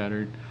Mossy Oak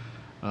pattern.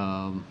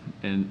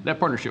 And that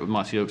partnership with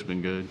Mossy Oak's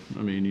been good.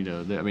 I mean, you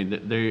know,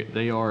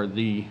 they are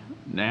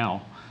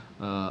now.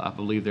 I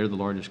believe they're the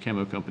largest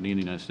camo company in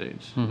the United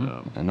States. And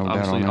no doubt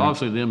obviously, on that.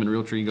 obviously, them and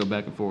Realtree go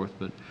back and forth,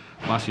 but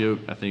Mossy Oak,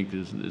 I think,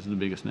 is the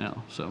biggest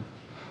now. So,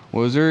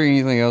 Well, is there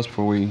anything else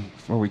before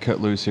we cut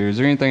loose here? Is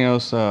there anything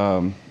else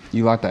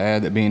you like to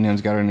add that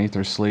B&M's got underneath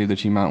their sleeve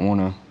that you might want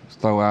to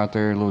throw out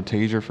there, a little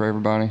teaser for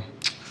everybody?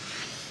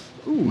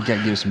 You got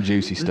to give us some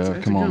juicy stuff.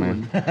 that's Come a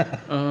on, good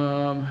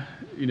man.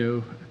 you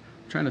know,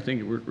 trying to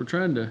think. We're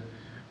trying to.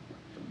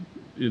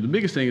 You know, the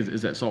biggest thing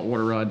is that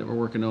saltwater rod that we're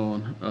working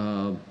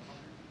on.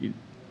 You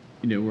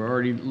know, we're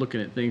already looking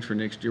at things for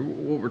next year.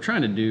 What we're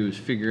trying to do is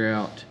figure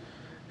out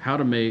how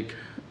to make,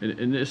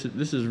 and this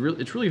is really,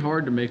 it's really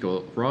hard to make a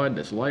rod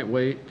that's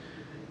lightweight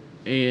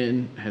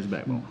and has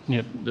backbone.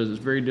 Yep. It's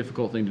a very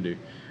difficult thing to do,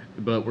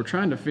 but we're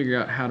trying to figure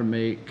out how to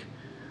make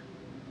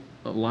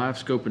a live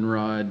scoping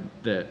rod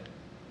that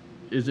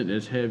isn't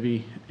as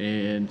heavy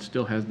and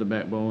still has the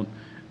backbone.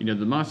 You know,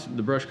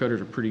 the brush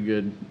cutter's a pretty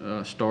good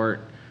start,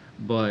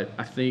 but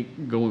I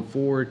think going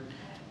forward,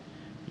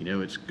 you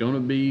know, it's going to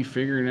be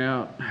figuring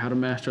out how to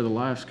master the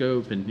live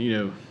scope and, you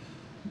know,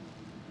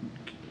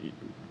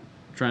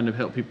 trying to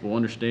help people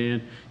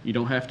understand you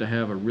don't have to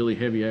have a really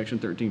heavy action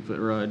 13-foot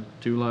rod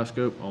to live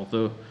scope,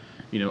 although,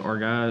 you know,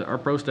 our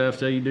pro staff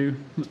say you do,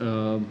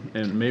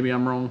 and maybe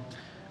I'm wrong,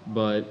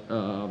 but,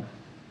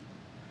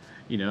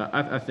 you know,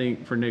 I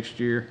think for next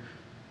year,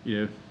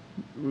 you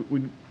know,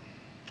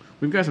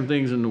 we've got some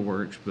things in the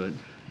works, but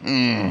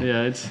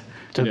yeah, it's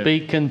To be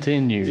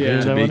continued. Yeah.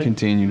 Is To that be what it-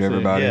 continued,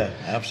 everybody. Yeah,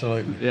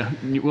 absolutely. yeah.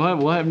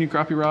 We'll have new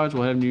crappie rods.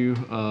 We'll have new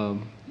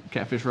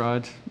catfish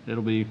rods.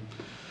 It'll be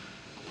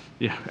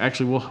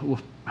Actually, we'll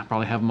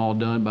probably have them all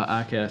done by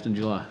ICAST in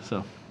July.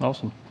 So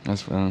Awesome.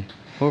 That's fun.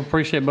 Well,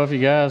 appreciate both of you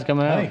guys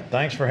coming out. Hey,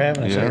 thanks for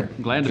having us Yeah. here.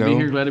 glad to Joe? be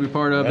here. Glad to be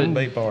part of Glad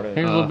to it. be part of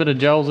Here's it. a little bit of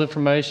Joel's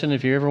information.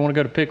 If you ever want to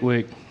go to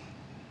Pickwick,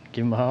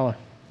 give him a holler.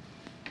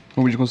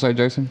 What were you going to say,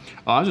 Jason?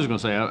 Oh, I was just gonna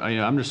say,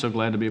 I'm just so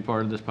glad to be a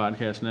part of this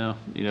podcast now.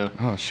 You know,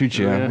 Oh, shoot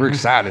you. Yeah. We're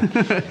excited.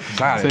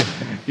 Excited.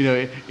 you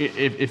know,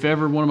 if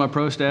ever one of my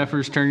pro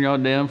staffers turn y'all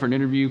down for an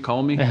interview,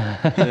 call me,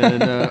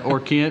 and, or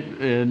Kent,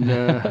 and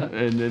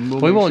then we'll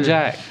We make want sure.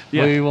 Jack.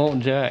 Yeah. We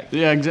want Jack.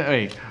 Yeah,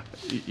 exactly.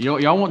 Hey,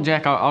 y'all want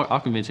Jack? I'll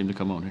convince him to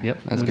come on here. Yep.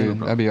 That's we do.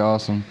 good. That'd be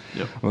awesome.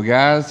 Yep. Well,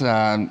 guys,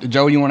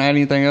 Joe, you want to add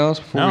anything else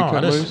before we No,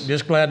 cut I loose?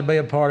 just glad to be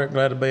a part of it.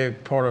 Glad to be a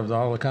part of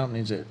all the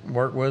companies that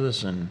work with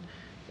us, and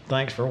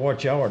thanks for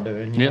what y'all are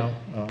doing. You Yep.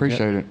 know,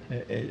 Appreciate it.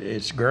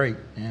 it's great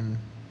and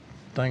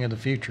thing of the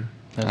future.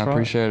 That's I right.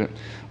 appreciate it.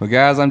 Well,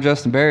 guys, I'm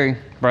Justin Berry,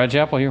 Brad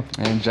Chappell here.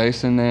 and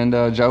Jason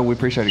and Joe. We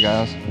appreciate it,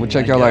 guys. We'll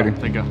check y'all y'all. later.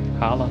 Thank you.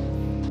 Holla.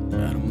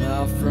 About a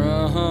mile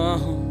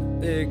from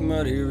Big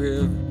Muddy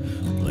River,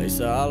 a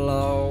place I'll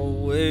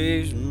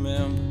always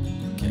remember.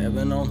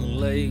 Cabin on the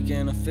lake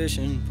and a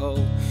fishing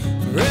pole.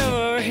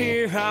 Forever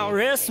here I'll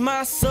rest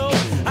my soul.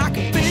 I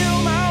can feel